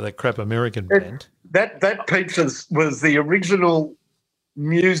 whatever that crap American band. That Peaches was the original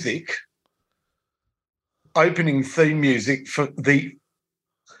music, opening theme music for the.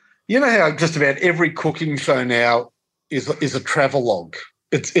 You know how just about every cooking show now is a travelogue.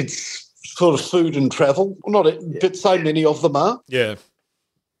 It's sort of food and travel. But so many of them are. Yeah.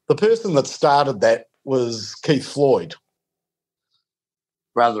 The person that started that was Keith Floyd.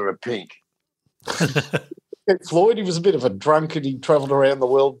 Brother of Pink. Keith Floyd, he was a bit of a drunk and he travelled around the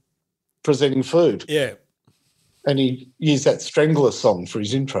world presenting food. Yeah. And he used that Strangler song for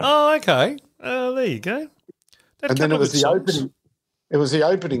his intro. Oh, okay. There you go. And then it was the opening. It was the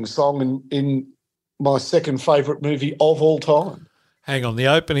opening song in my second favourite movie of all time. Hang on, the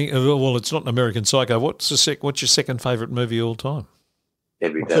opening. Well, it's not an American Psycho. What's your second favourite movie of all time?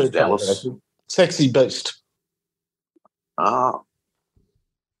 Every Does Dallas. Actually. Sexy Beast. Ah.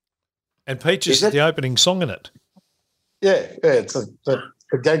 And Peaches is the opening song in it. Yeah, it's a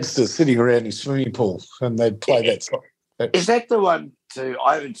gangster sitting around his swimming pool and they play that song. Is that the one too?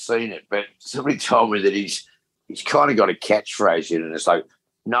 I haven't seen it, but somebody told me that he's kind of got a catchphrase in it, and it's like,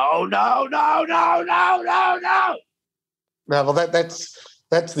 no. No, well,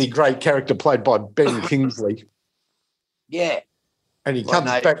 that's the great character played by Ben Kingsley. Yeah. And he comes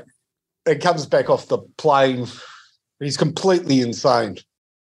back. He comes back off the plane. He's completely insane.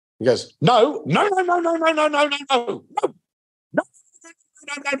 He goes, no, not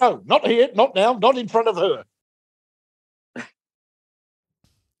here, not now, not in front of her.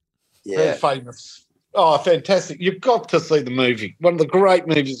 Yeah. Very famous. Oh, fantastic. You've got to see the movie. One of the great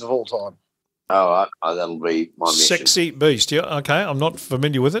movies of all time. Oh, that'll be my mission. Sexy Beast. Yeah, okay. I'm not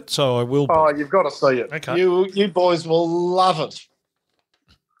familiar with it, so I will be. Oh, you've got to see it. Okay. You boys will love it.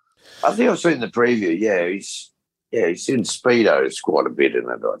 I think I've seen the preview. Yeah, he's in Speedos quite a bit in it,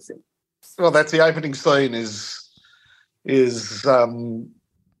 I think. Well, that's the opening scene is the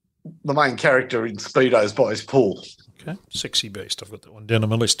main character in Speedos by his pool. Okay. Sexy Beast. I've got that one down on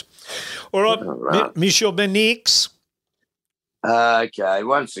my list. All right. Michel Benix. Okay,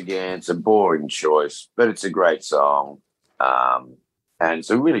 once again, it's a boring choice, but it's a great song, and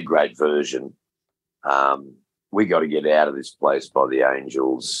it's a really great version. We got to get out of this place by the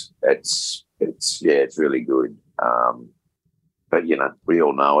Angels. It's really good. But we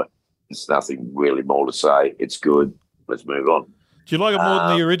all know it. There's nothing really more to say. It's good. Let's move on. Do you like it more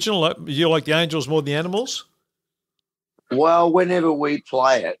than the original? Do you like the Angels more than the Animals? Well, whenever we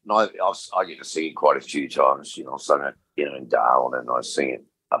play it, and I get to sing it quite a few times. I sung it, in Darwin, and I sing it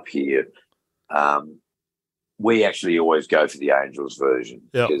up here. We actually always go for the Angels version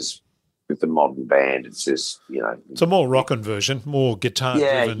because with the modern band, it's just it's a more rockin' version, more guitar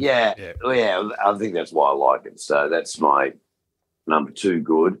driven. Yeah. I think that's why I like it. So that's my number 2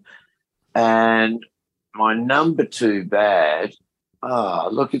 good, and my number 2 bad.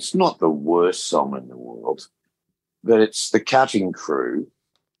 Look, it's not the worst song in the world, but it's The Cutting Crew.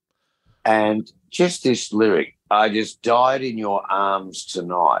 And just this lyric, I just died in your arms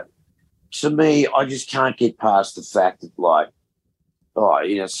tonight. To me, I just can't get past the fact that, like,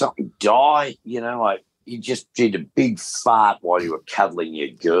 something die, like you just did a big fart while you were cuddling your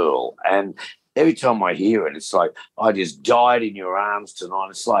girl. And every time I hear it, it's like, I just died in your arms tonight.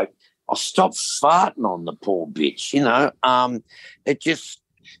 It's like, I'll stop farting on the poor bitch, It just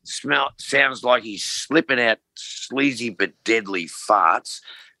sounds like he's slipping out sleazy but deadly farts.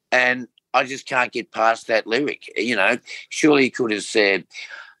 And I just can't get past that lyric, Surely he could have said,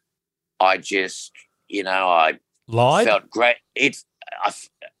 I just, I Lied? felt great.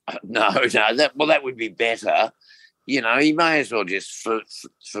 That would be better. He may as well just, for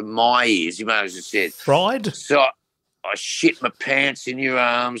my ears, he may as well just said, Fried? So I shit my pants in your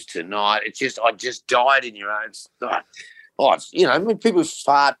arms tonight. I just died in your arms. When people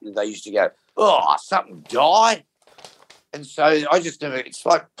fart, they used to go, something died. And so I just never, it's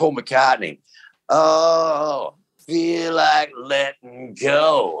like Paul McCartney. Oh, feel like letting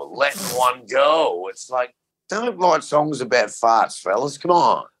one go. It's like, don't write songs about farts, fellas. Come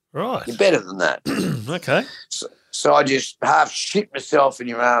on. Right. You're better than that. Okay. So I just half shit myself in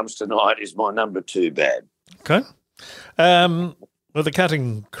your arms tonight is my number 2 bad. Okay. Well, The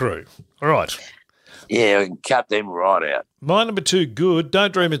Cutting Crew. All right. Yeah, we can cut them right out. My number 2, good.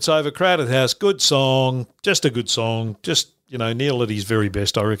 Don't Dream It's Over, Crowded House. Good song. Just a good song. Just, Neil at his very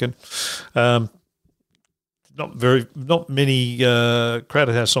best, I reckon. Not many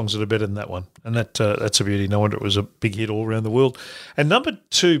Crowded House songs that are better than that one. And that's a beauty. No wonder it was a big hit all around the world. And number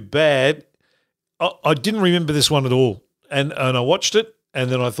 2, bad. I didn't remember this one at all. And I watched it, and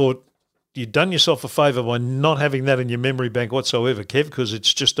then I thought, you've done yourself a favour by not having that in your memory bank whatsoever, Kev, because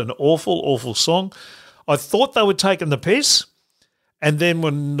it's just an awful, awful song. I thought they were taking the piss, and then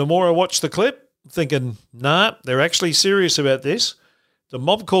the more I watched the clip, thinking, nah, they're actually serious about this. The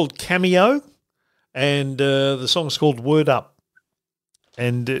Mob called Cameo, and the song's called Word Up.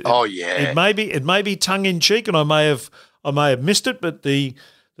 And it may be tongue in cheek, and I may have missed it, but the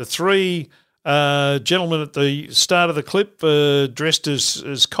 3 gentlemen at the start of the clip dressed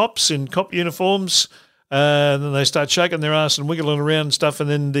as cops in cop uniforms, and then they start shaking their ass and wiggling around and stuff, and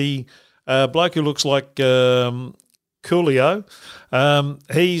then the bloke who looks like Coolio,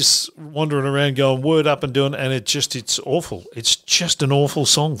 he's wandering around going word up and doing, and it's awful. It's just an awful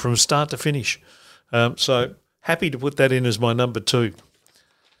song from start to finish. So happy to put that in as my number 2.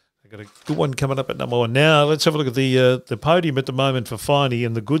 I've got a good one coming up at number 1. Now let's have a look at the podium at the moment for Finey,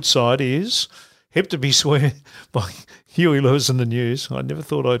 and the good side is Hip to Be Swear by Huey Lewis and the News. I never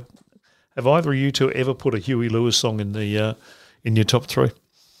thought I'd have either of you two ever put a Huey Lewis song in your top 3.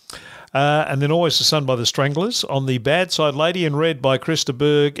 And then Always the Sun by the Stranglers. On the bad side, Lady in Red by Krista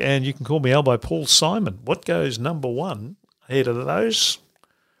Berg, and You Can Call Me Al by Paul Simon. What goes number 1 ahead of those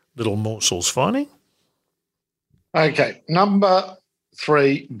little morsels, Finey? Okay, number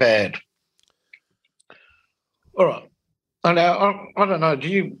 3, bad. All right. Now, I don't know, do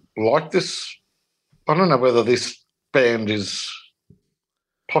you like this? I don't know whether this band is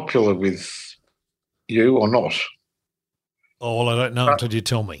popular with you or not. Oh, well, I don't know until you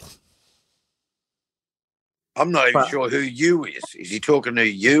tell me. I'm not even sure who you is. Is he talking to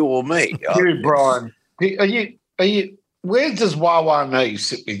you or me? You, Brian. Are you? Where does Wawa Nee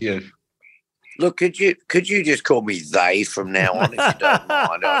sit with you? Look, could you just call me they from now on if you don't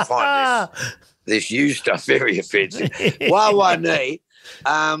mind? I find this you stuff very offensive. Wawa Nee.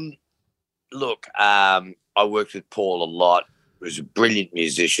 Look, I worked with Paul a lot. He was a brilliant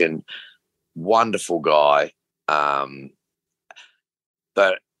musician, wonderful guy. But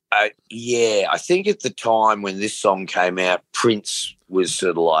I think at the time when this song came out, Prince was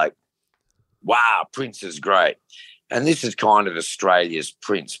sort of like, wow, Prince is great. And this is kind of Australia's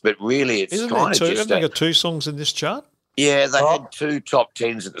Prince, but really it's kind of just... Haven't they got 2 songs in this chart? Yeah, they had 2 top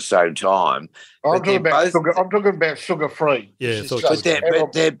 10s at the same time. I'm talking about Sugar Free. Yeah,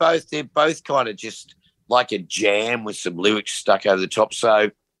 but they're both kind of just like a jam with some lyrics stuck over the top.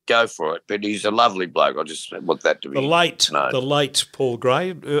 So go for it. But he's a lovely bloke. I just want that to be the late Paul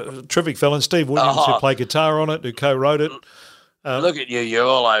Gray, terrific fellow, and Steve Williams who played guitar on it, who co-wrote it. Look at you. You're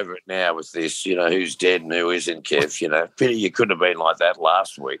all over it now with this, who's dead and who isn't, Kev. Pity you couldn't have been like that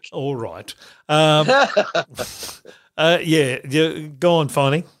last week. All right. Go on,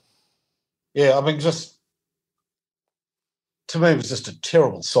 Finey. Yeah, I mean, just to me, it was just a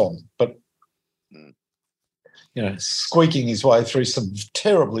terrible song, but, squeaking his way through some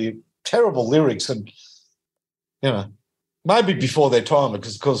terrible lyrics and, maybe before their time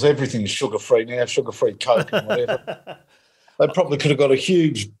because everything's sugar-free now, sugar-free Coke and whatever. They probably could have got a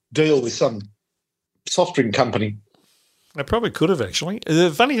huge deal with some soft drink company. They probably could have, actually.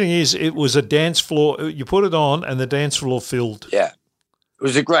 The funny thing is, it was a dance floor. You put it on and the dance floor filled. Yeah. It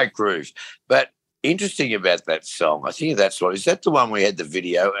was a great cruise. But interesting about that song, I think that's what, is that the one we had the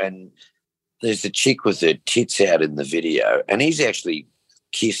video and there's the chick with her tits out in the video and he's actually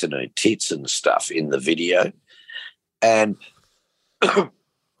kissing her tits and stuff in the video. And he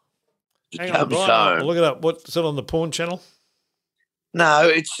Hang on, comes Brian, home. I'll look it up. What's it on the porn channel?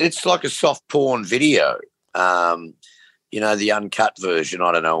 No, it's like a soft porn video. The uncut version.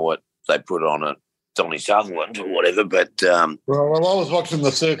 I don't know what they put on it, Donny Sutherland or whatever, but Well, I was watching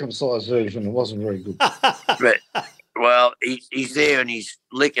the circumcised version. It wasn't very good. he's there and he's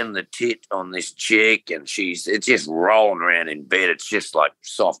licking the tit on this chick and it's just rolling around in bed. It's just like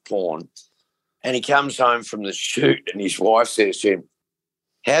soft porn. And he comes home from the shoot and his wife says to him,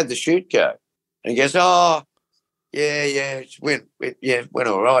 "How'd the shoot go?" And he goes, "Oh, yeah, it went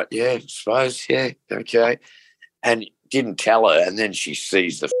all right. Yeah, I suppose. Yeah, okay." And didn't tell her. And then she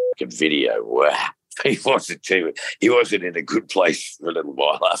sees the fucking video. Wow. He wasn't in a good place for a little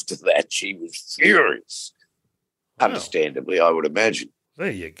while after that. She was furious. Wow. Understandably, I would imagine.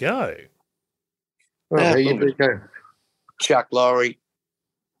 There you go. Well, Yeah, there you go. Chuck Lorre,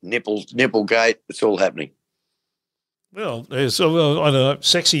 Nipplegate, it's all happening. Well, there's, I don't know,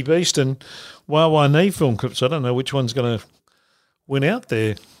 Sexy Beast and Wah Knee film clips. I don't know which one's going to win out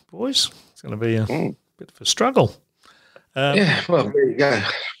there, boys. It's going to be a bit of a struggle. Well, there you go.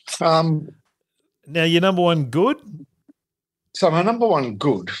 Now, your number one good? So my number one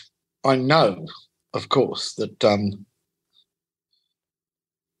good, I know, of course, that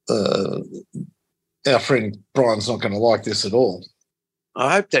our friend Brian's not going to like this at all.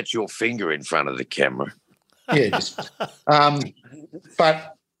 I hope that's your finger in front of the camera. Yes.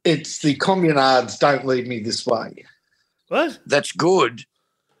 But it's the Communards Don't Leave Me This Way. What? That's good.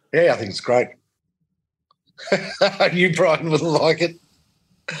 Yeah, I think it's great. I knew Brian wouldn't like it.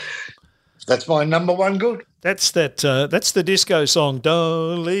 That's my number one good. That's the disco song,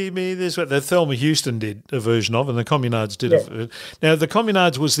 Don't Leave Me This Way, that Thelma Houston did a version of, and the Communards did it. Now, the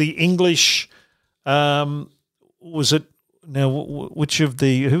Communards was the English, was it, now, who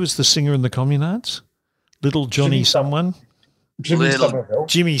was the singer in the Communards? Little Johnny someone? Jimmy Somerville.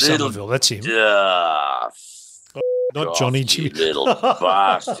 Jimmy Somerville, that's him. Not Johnny, Jimmy. Little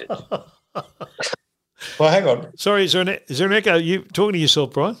bastard. Well, hang on. Sorry, is there an echo? You talking to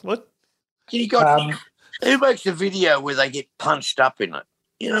yourself, Brian? What? Who makes a video where they get punched up in it?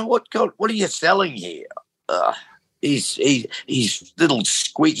 You know what? God, what are you selling here? He's little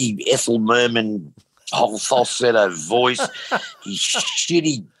squeaky Ethel Merman whole falsetto voice. He's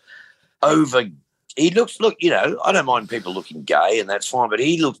shitty over. He look. I don't mind people looking gay, and that's fine. But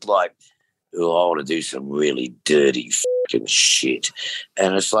he looked like, I want to do some really dirty fucking shit.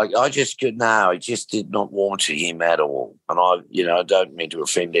 And it's like, I just did not want to him at all. And I don't mean to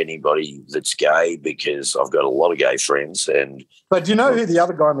offend anybody that's gay because I've got a lot of gay friends. But do you know who the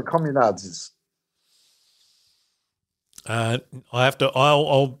other guy in the Communards is?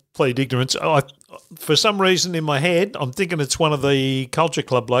 I'll plead ignorance. For some reason in my head, I'm thinking it's one of the Culture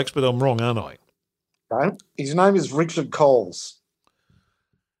Club blokes, but I'm wrong, aren't I? No, his name is Richard Coles.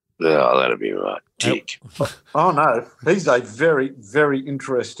 Oh, that'll be right. Dick. Oh, no. He's a very, very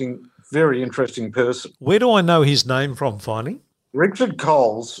interesting person. Where do I know his name from, Finding? Richard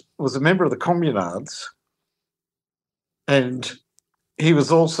Coles was a member of the Communards and he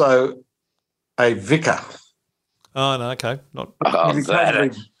was also a vicar. Oh, no, okay. Not. Oh,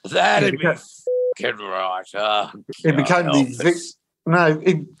 that'd be fucking right. Oh, he became it's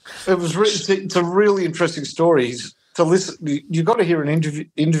a really interesting story. To listen, you've got to hear an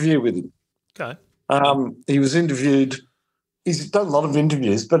interview with him. Okay. He was interviewed. He's done a lot of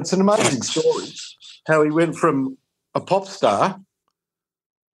interviews, but it's an amazing story how he went from a pop star,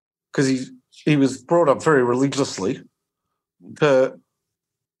 because he was brought up very religiously, to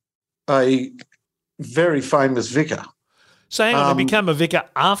a very famous vicar. So hang on, he became a vicar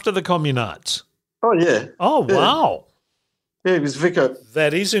after the Communards? Oh, yeah. Oh, wow. Yeah, he was vicar.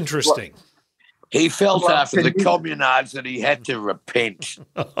 That is interesting. He felt after the Communards that he had to repent.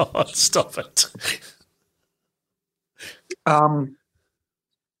 Oh, stop it. No.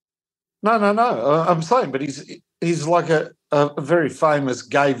 I'm saying, but he's like a very famous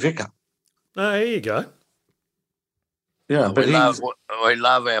gay vicar. Oh, here you go. Yeah, but we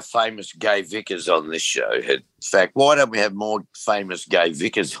love our famous gay vicars on this show. In fact, why don't we have more famous gay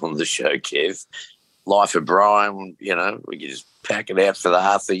vicars on the show, Kev? Life of Brian, we can just pack it out for the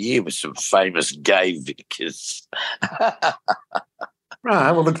half a year with some famous gay vicars.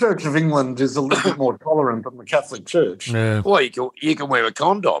 Right, well, the Church of England is a little bit more tolerant than the Catholic Church. Yeah. Well, you can wear a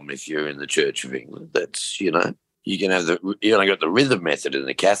condom if you're in the Church of England. That's, you can have you only got the rhythm method in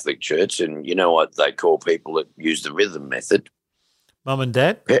the Catholic Church, and you know what they call people that use the rhythm method? Mum and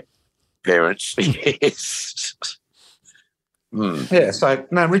Dad? Parents. Yes. Yeah, so,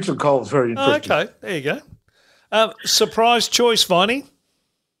 no, Richard Cole's very Oh, interesting. okay, there you go. Surprise choice, Viney.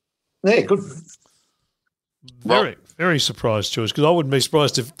 Yeah, good. Very, very surprised choice, because I wouldn't be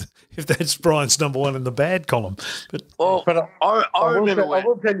surprised if that's Brian's number one in the bad column. But Well, But I remember I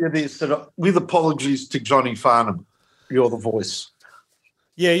will tell you this, that with apologies to Johnny Farnham, you're the voice.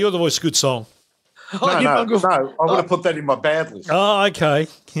 yeah, You're the Voice, good song. No, I would have put that in my bad list. Oh, okay.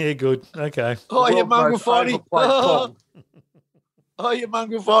 Yeah, good. Okay. Oh, you World's mongrel most foddy. overplayed song. Oh, you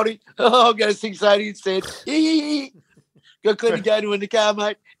mongrel foddy. Oh, I'll go to 680 instead. Got clear to go to in the car,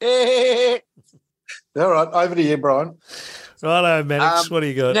 mate. All right, over to you, Brian. Righto, Mannix, what do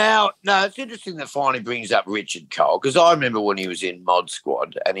you got? Now, it's interesting that finally brings up Richard Cole, because I remember when he was in Mod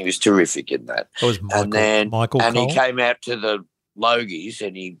Squad and he was terrific in that. That was Michael and Cole. he came out to the Logies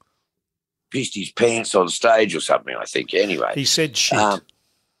and he pissed his pants on stage or something, I think, anyway. He said shit.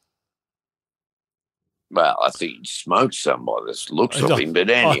 Well, I think he smoked some by the looks of him, but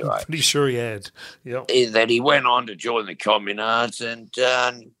anyway. I'm pretty sure he had. Yep. That he went on to join the Communards and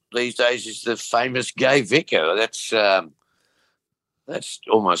these days is the famous gay vicar. That's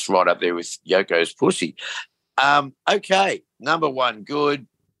almost right up there with Yoko's pussy. Okay, number one, good.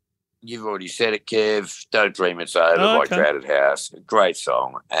 You've already said it, Kev. Don't Dream It's Over by Crowded House. A great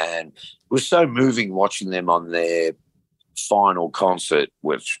song. And it was so moving watching them on their final concert,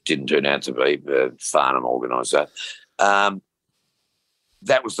 which didn't turn out to be, Farnham organised that.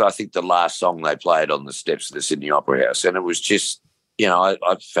 That was, I think, the last song they played on the steps of the Sydney Opera House. And it was just, I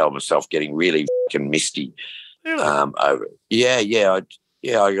felt myself getting really fucking misty over it.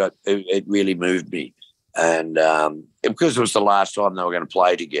 It really moved me. And because it was the last time they were going to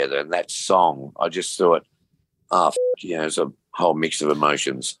play together, and that song, I just thought, it's a whole mix of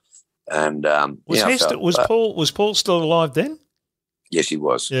emotions. And was Paul still alive then? Yes, he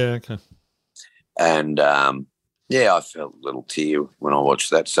was. Yeah, okay. And I felt a little tear when I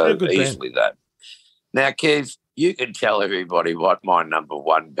watched that. So easily that. Now, Kev, you can tell everybody what my number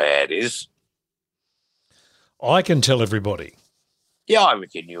one bad is. I can tell everybody. Yeah, I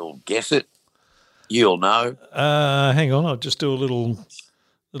reckon you'll guess it. You'll know. Hang on, I'll just do a little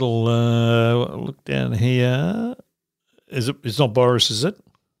look down here. It's not Boris, is it?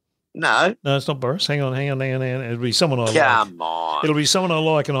 No, it's not Boris. Hang on. It'll be someone I like. Come on. It'll be someone I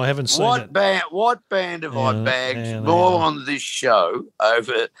like, and I haven't seen it. What band have I bagged more on this show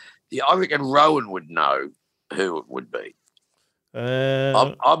over? I reckon Rowan would know who it would be.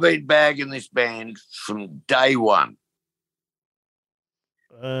 I've been bagging this band from day one.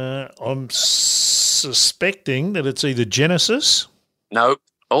 I'm suspecting that it's either Genesis. No.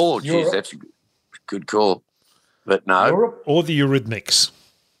 Oh, geez, that's a good call. But no. Europe? Or the Eurythmics.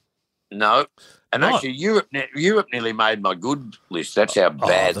 No. And actually, Europe nearly made my good list. That's how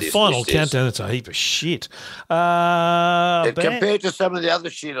bad this list is. The final countdown, it's a heap of shit. Compared to some of the other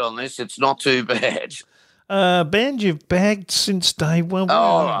shit on this, it's not too bad. Band you've bagged since day one.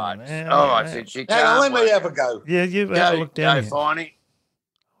 All right. Since you can't let me have a go. Yeah, you have a look down here. Finey.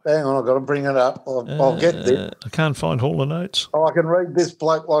 Hang on, I've got to bring it up. I'll get there. I can't find Hall of Notes. Oh, I can read this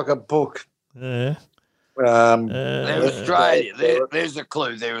bloke like a book. Yeah. They're Australian. There's a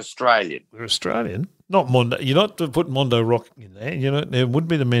clue. They're Australian. They're Australian. Not Mondo. You're not to put Mondo Rock in there. There would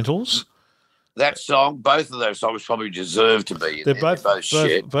be the Mentals. That song, both of those songs probably deserve to be in there. They're both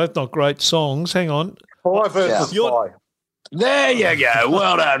shit. Both not great songs. Hang on. Pie versus Pie. There you go.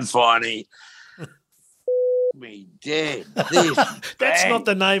 Well done, Finey. Me dead. That's not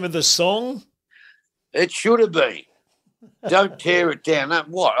the name of the song. It should have been. Don't tear it down.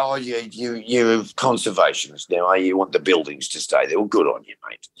 What? Oh, you're a conservationist now. Oh, you want the buildings to stay there. Well, good on you,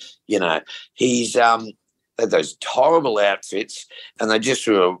 mate. He's had those horrible outfits, and they just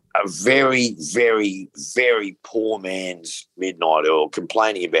were a very, very, very poor man's Midnight Oil,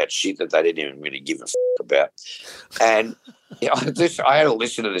 complaining about shit that they didn't even really give a about. And I had to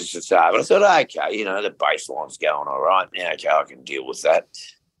listen to this at the start, but I thought, okay, the bass line's going all right. Yeah, okay, I can deal with that.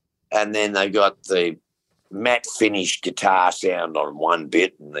 And then they got the matte finish guitar sound on one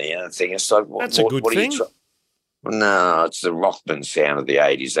bit and the other thing. It's like, that's a good thing. No, it's the Rockman sound of the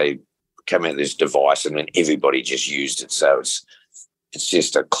 80s. They come out with this device and then everybody just used it. So it's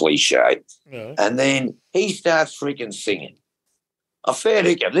just a cliche. Yeah. And then he starts freaking singing. I fair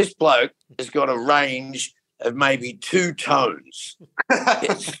dinkum. This bloke has got a range of maybe 2 tones.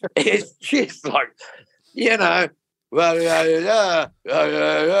 it's just like, don't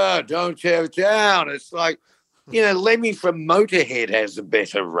tear it down. It's like, Lemmy from Motorhead has a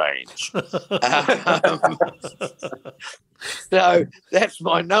better range. So that's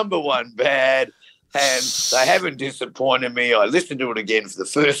my number one bad. And they haven't disappointed me. I listened to it again for the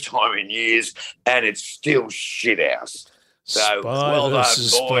first time in years, and it's still shithouse. So Spy well done,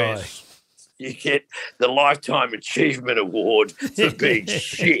 versus boys. Spy. You get the Lifetime Achievement Award for being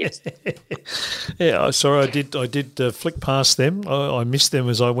shit. Yeah, sorry, I did flick past them. I missed them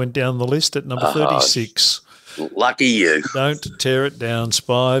as I went down the list at number 36. Lucky you. Don't tear it down,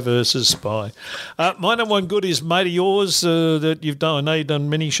 Spy versus Spy. My number one good is mate of yours that you've done. I know you've done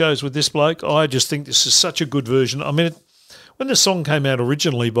many shows with this bloke. I just think this is such a good version. I mean, when the song came out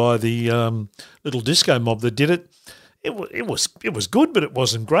originally by the Little Disco Mob that did it, it was good, but it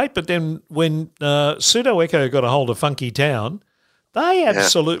wasn't great. But then when Pseudo Echo got a hold of Funky Town, they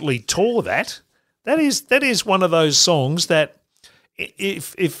absolutely tore that. That is one of those songs that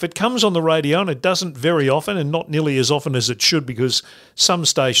if it comes on the radio, and it doesn't very often and not nearly as often as it should, because some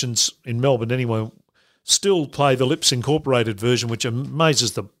stations in Melbourne anyway still play the Lips Incorporated version, which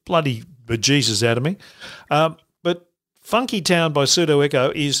amazes the bloody bejesus out of me. But Funky Town by Pseudo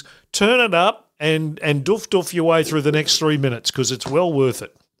Echo is turn it up and doof your way through the next 3 minutes, because it's well worth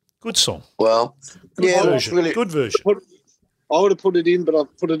it. Good song. Well, good version. Really, good version. I would have put it in, but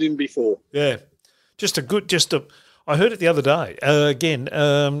I've put it in before. Yeah, I heard it the other day. Again,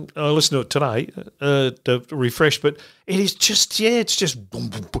 I listened to it today to refresh, but it is just, it's just boom,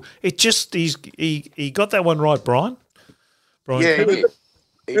 boom, boom. It just, he got that one right, Brian. Yeah, he did.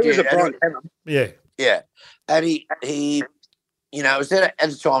 Who was it, Brian Cannon? Yeah. Yeah. And he it was at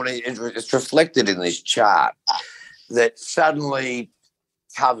the time, it's reflected in this chart that suddenly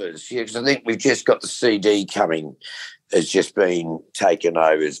covers, because I think we've just got the CD coming, has just been taken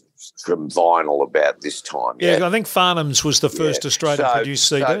over from vinyl about this time. Yeah, I think Farnham's was the first Australian-produced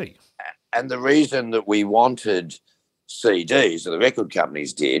CD. And the reason that we wanted CDs, or the record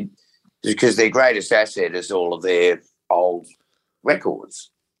companies did, is because their greatest asset is all of their old records.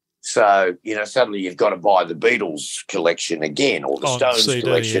 So, suddenly you've got to buy the Beatles collection again, or the Stones CD,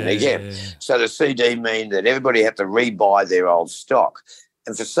 collection again. Yeah. So the CD meant that everybody had to rebuy their old stock.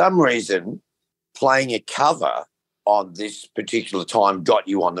 And for some reason, playing a cover on this particular time got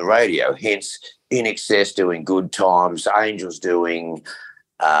you on the radio, hence In Excess doing Good Times, Angels doing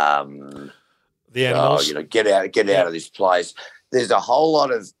The Animals. Get out of this place. There's a whole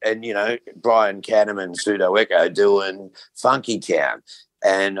lot of, and Brian Cannon, Pseudo Echo doing Funky Town.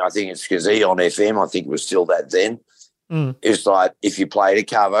 And I think it's because on FM, I think it was still that then. It's like, if you played a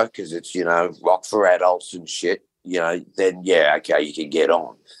cover, because it's, rock for adults and shit, then, okay, you can get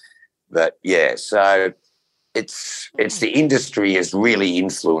on. But, so it's the industry has really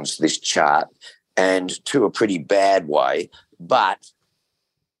influenced this chart, and to a pretty bad way. But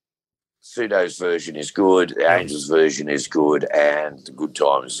Pseudo's version is good, the Angels version is good, and the Good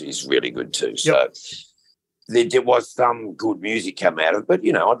Times is really good too. So there was some good music come out of it, but,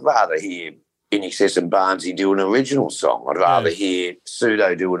 I'd rather hear In Excess and Barnsey do an original song. I'd rather hear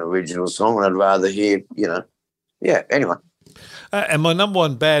Pseudo do an original song, and I'd rather hear, anyway. And my number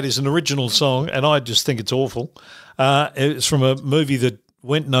one bad is an original song, and I just think it's awful. It's from a movie that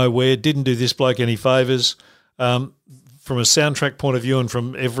went nowhere, didn't do this bloke any favours, from a soundtrack point of view and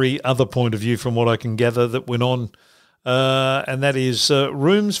from every other point of view from what I can gather that went on. And that is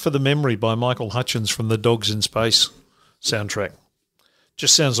Rooms for the Memory by Michael Hutchence from the Dogs in Space soundtrack.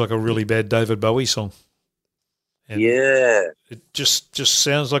 Just sounds like a really bad David Bowie song. And it just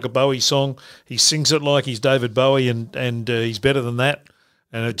sounds like a Bowie song. He sings it like he's David Bowie, and he's better than that.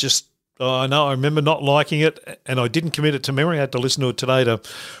 And it just, I remember not liking it, and I didn't commit it to memory. I had to listen to it today to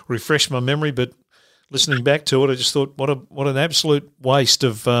refresh my memory, but listening back to it, I just thought, what an absolute waste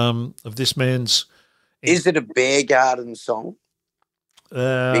of this man's. Is it a Bear Garden song?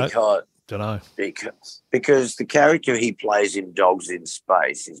 Because don't know. Because the character he plays in Dogs in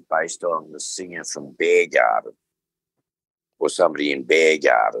Space is based on the singer from Bear Garden, or somebody in Bear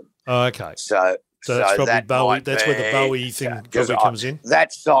Garden. Oh, okay. So that's probably that Bowie. That's where the Bowie thing probably comes in.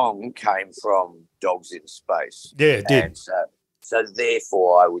 That song came from Dogs in Space. Yeah, it did. And so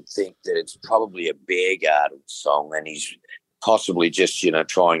therefore, I would think that it's probably a Bear Garden song, and he's possibly just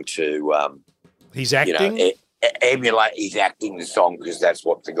trying to. He's acting. Emulate. He's acting the song because that's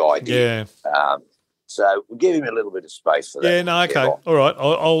what the guy did. Yeah. So we'll give him a little bit of space for that. Yeah. No. Okay. All right.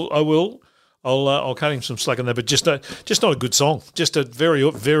 I will. I'll cut him some slack on that, but just not a good song. Just a very,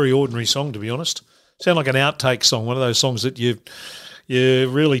 very ordinary song, to be honest. Sound like an outtake song, one of those songs that you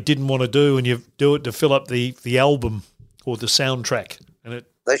really didn't want to do, and you do it to fill up the album or the soundtrack. And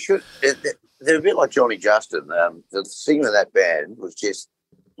they should. they're a bit like Johnny Justin. The singer of that band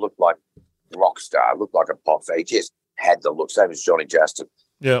looked like a rock star, looked like a pop star. He just had the look, same as Johnny Justin.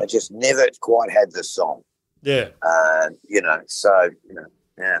 Yeah. I just never quite had the song. Yeah.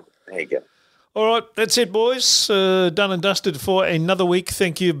 Yeah, there you go. All right, that's it, boys. Done and dusted for another week.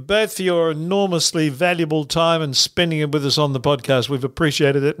 Thank you both for your enormously valuable time and spending it with us on the podcast. We've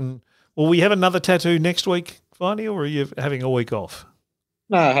appreciated it. And will we have another tattoo next week, Finey, or are you having a week off?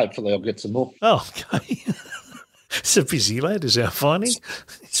 No, hopefully I'll get some more. Oh, okay. It's a busy lad, is our Finey.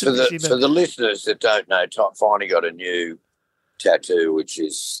 For the listeners that don't know, Finey got a new tattoo, which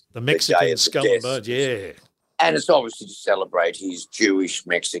is the Mexican skull and bud, yeah. And it's obviously to celebrate his Jewish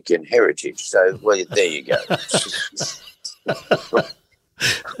Mexican heritage. So, well, there you go.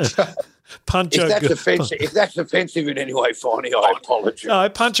 Pancho, if that's offensive in any way, Finey, I apologise. No,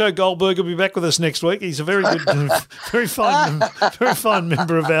 Pancho Goldberg will be back with us next week. He's a very good, very fine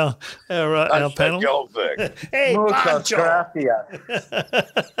member of our panel. Goldberg. Hey, Pancho.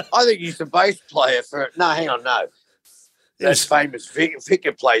 I think he's the bass player for. No, hang on, no. That's famous.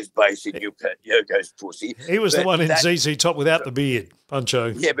 Vicar plays bass in Yoko's Pussy. He was the one in ZZ Top without the beard, Pancho.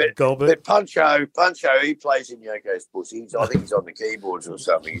 Yeah, but Goldberg. But Pancho, he plays in Yoko's Pussy. I think he's on the keyboards or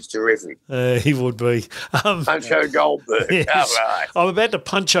something. He's terrific. He would be. Pancho Goldberg. Yes. All right. I'm about to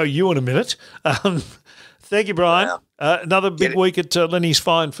Pancho you in a minute. Thank you, Brian. Wow. Another big week at Lenny's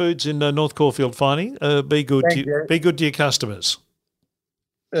Fine Foods in North Caulfield, Finey. Be good to your customers.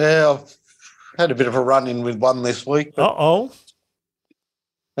 Yeah, I've had a bit of a run-in with one this week. Uh-oh.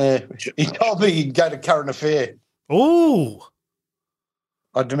 He told me he'd go to Current Affair. Ooh.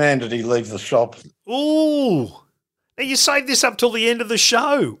 I demanded he leave the shop. Ooh. Now you saved this up till the end of the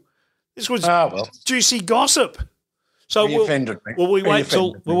show. This was juicy gossip. So he offended me. Will we wait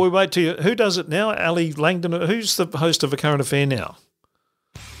till who does it now? Ali Langdon. Who's the host of A Current Affair now?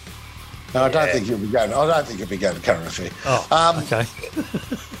 No, I don't think he'll be going to Current Affair. Oh, okay.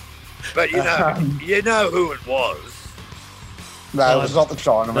 But you know who it was. No, it was not the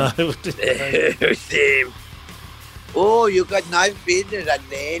Chinaman. No, it was him. Oh, you got nice business at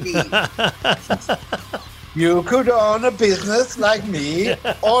Lenny. You could own a business like me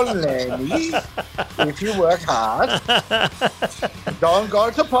or Lenny if you work hard. Don't go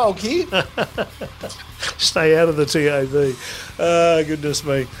to Pokey. Stay out of the TAB. Goodness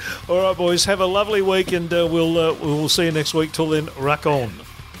me. All right, boys, have a lovely week, and we'll see you next week. Till then, rock on.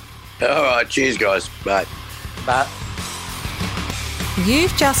 All right, cheers, guys. Bye. Bye.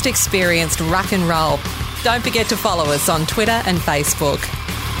 You've just experienced Rock and Roll. Don't forget to follow us on Twitter and Facebook.